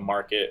more of a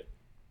market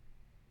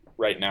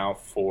right now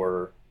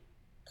for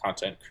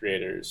content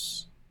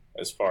creators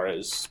as far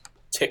as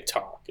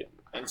TikTok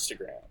and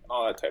Instagram and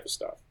all that type of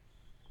stuff.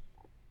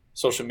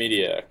 Social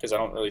media, because I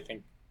don't really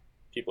think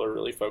people are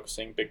really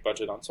focusing big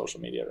budget on social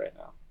media right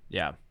now.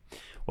 Yeah.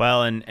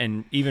 Well,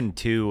 and even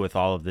too with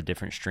all of the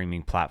different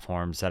streaming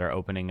platforms that are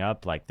opening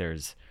up, like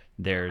there's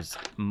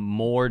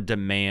more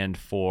demand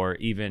for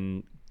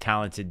even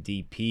talented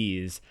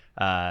DPs,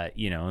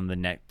 in the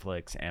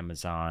Netflix,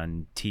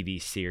 Amazon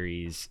TV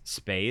series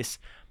space.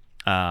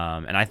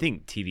 And I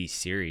think TV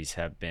series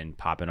have been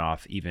popping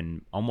off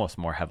even almost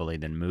more heavily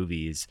than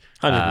movies.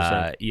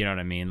 100%. You know what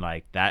I mean?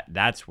 Like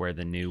that's where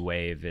the new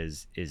wave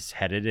is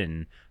headed.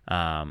 And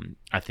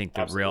I think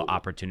the real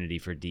opportunity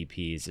for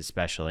DPs,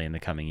 especially in the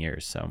coming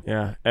years. So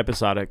yeah,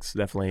 episodics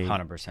definitely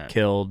 100%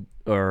 killed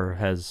or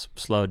has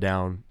slowed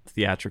down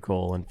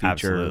theatrical and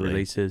feature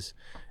releases.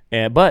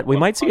 But we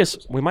might see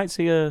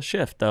a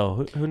shift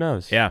though. Who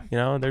knows? Yeah.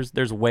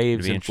 There's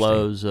waves and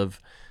flows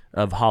of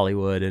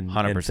Hollywood and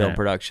film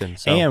production.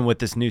 So. And with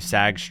this new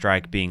SAG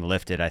strike being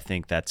lifted, I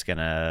think that's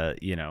gonna,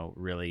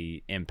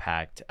 really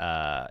impact,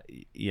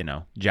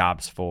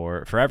 jobs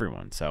for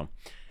everyone. So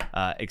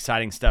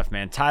exciting stuff,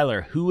 man.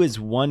 Tyler, who is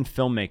one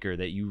filmmaker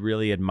that you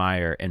really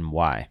admire and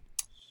why?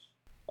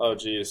 Oh,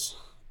 geez.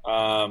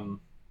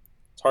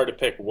 It's hard to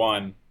pick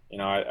one. You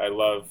know, I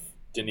love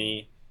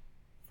Denis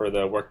for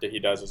the work that he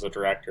does as a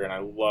director, and I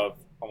love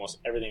almost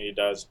everything he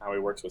does, how he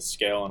works with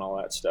scale and all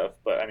that stuff.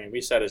 But I mean, we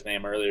said his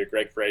name earlier,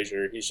 Greg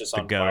Fraser. He's just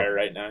on fire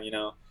right now. You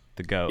know,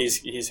 the GOAT.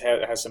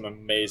 Has some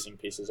amazing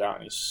pieces out,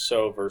 and he's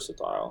so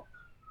versatile.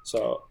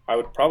 So I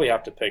would probably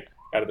have to pick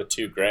out of the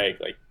two, Greg.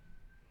 Like,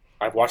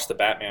 I've watched The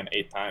Batman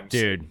 8 times.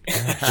 Dude.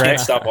 I can't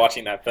stop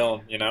watching that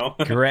film, you know?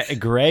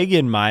 Greg,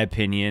 in my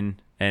opinion,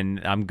 and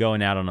I'm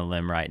going out on a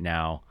limb right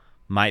now,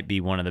 might be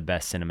one of the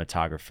best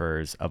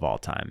cinematographers of all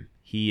time.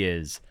 He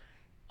is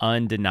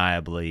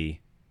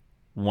undeniably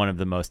one of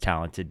the most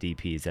talented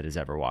DPs that has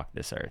ever walked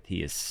this earth.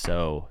 He is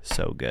so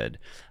good.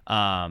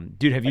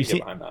 Dude, have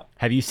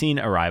you seen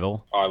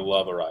Arrival? Oh, I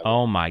love Arrival.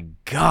 Oh my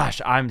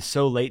gosh, I'm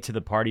so late to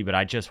the party, but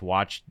I just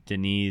watched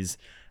Denis'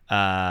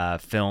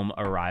 film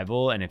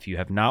Arrival, and if you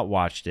have not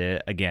watched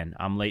it, again,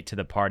 I'm late to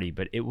the party,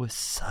 but it was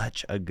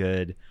such a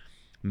good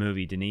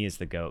movie. Denis is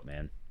the GOAT,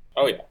 man.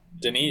 Oh yeah,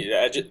 Denis.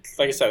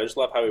 Like I said, I just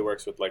love how he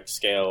works with like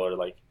scale, or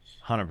like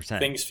 100%.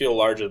 Things feel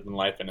larger than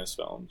life in his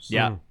films.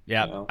 Yeah. You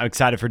know? I'm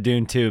excited for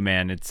Dune 2,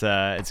 man. It's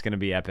gonna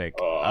be epic.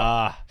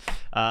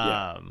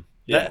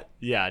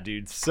 Yeah,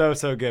 dude. So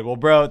good. Well,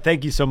 bro,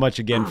 thank you so much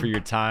again for your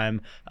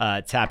time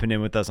tapping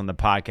in with us on the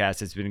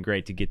podcast. It's been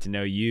great to get to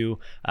know you.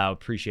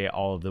 Appreciate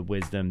all of the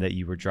wisdom that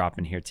you were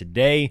dropping here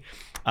today.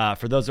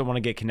 For those that want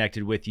to get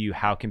connected with you,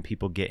 how can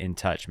people get in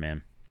touch,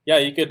 man? Yeah,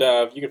 you could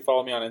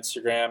follow me on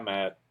Instagram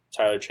at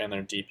Tyler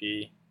Chandler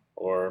DP,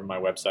 or my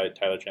website,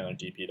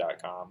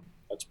 tylerchandlerdp.com.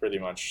 That's pretty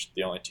much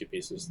the only two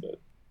pieces that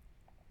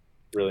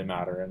really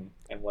matter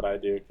in what I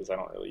do, because I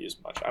don't really use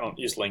much. I don't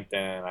use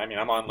LinkedIn. I mean,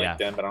 I'm on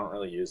LinkedIn, but I don't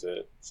really use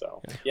it.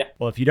 So, yeah.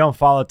 Well, if you don't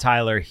follow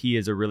Tyler, he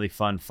is a really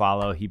fun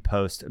follow. He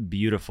posts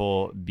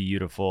beautiful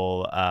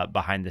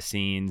behind the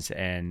scenes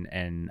and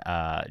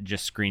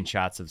just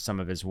screenshots of some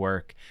of his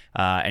work.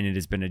 And it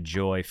has been a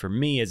joy for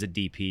me as a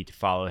DP to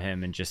follow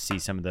him and just see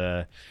some of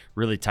the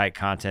really tight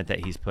content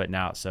that he's putting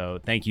out. So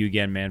thank you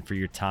again, man, for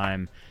your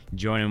time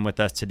joining with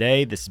us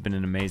today. This has been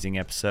an amazing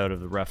episode of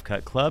the Rough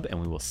Cut Club, and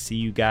we will see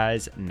you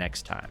guys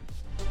next time.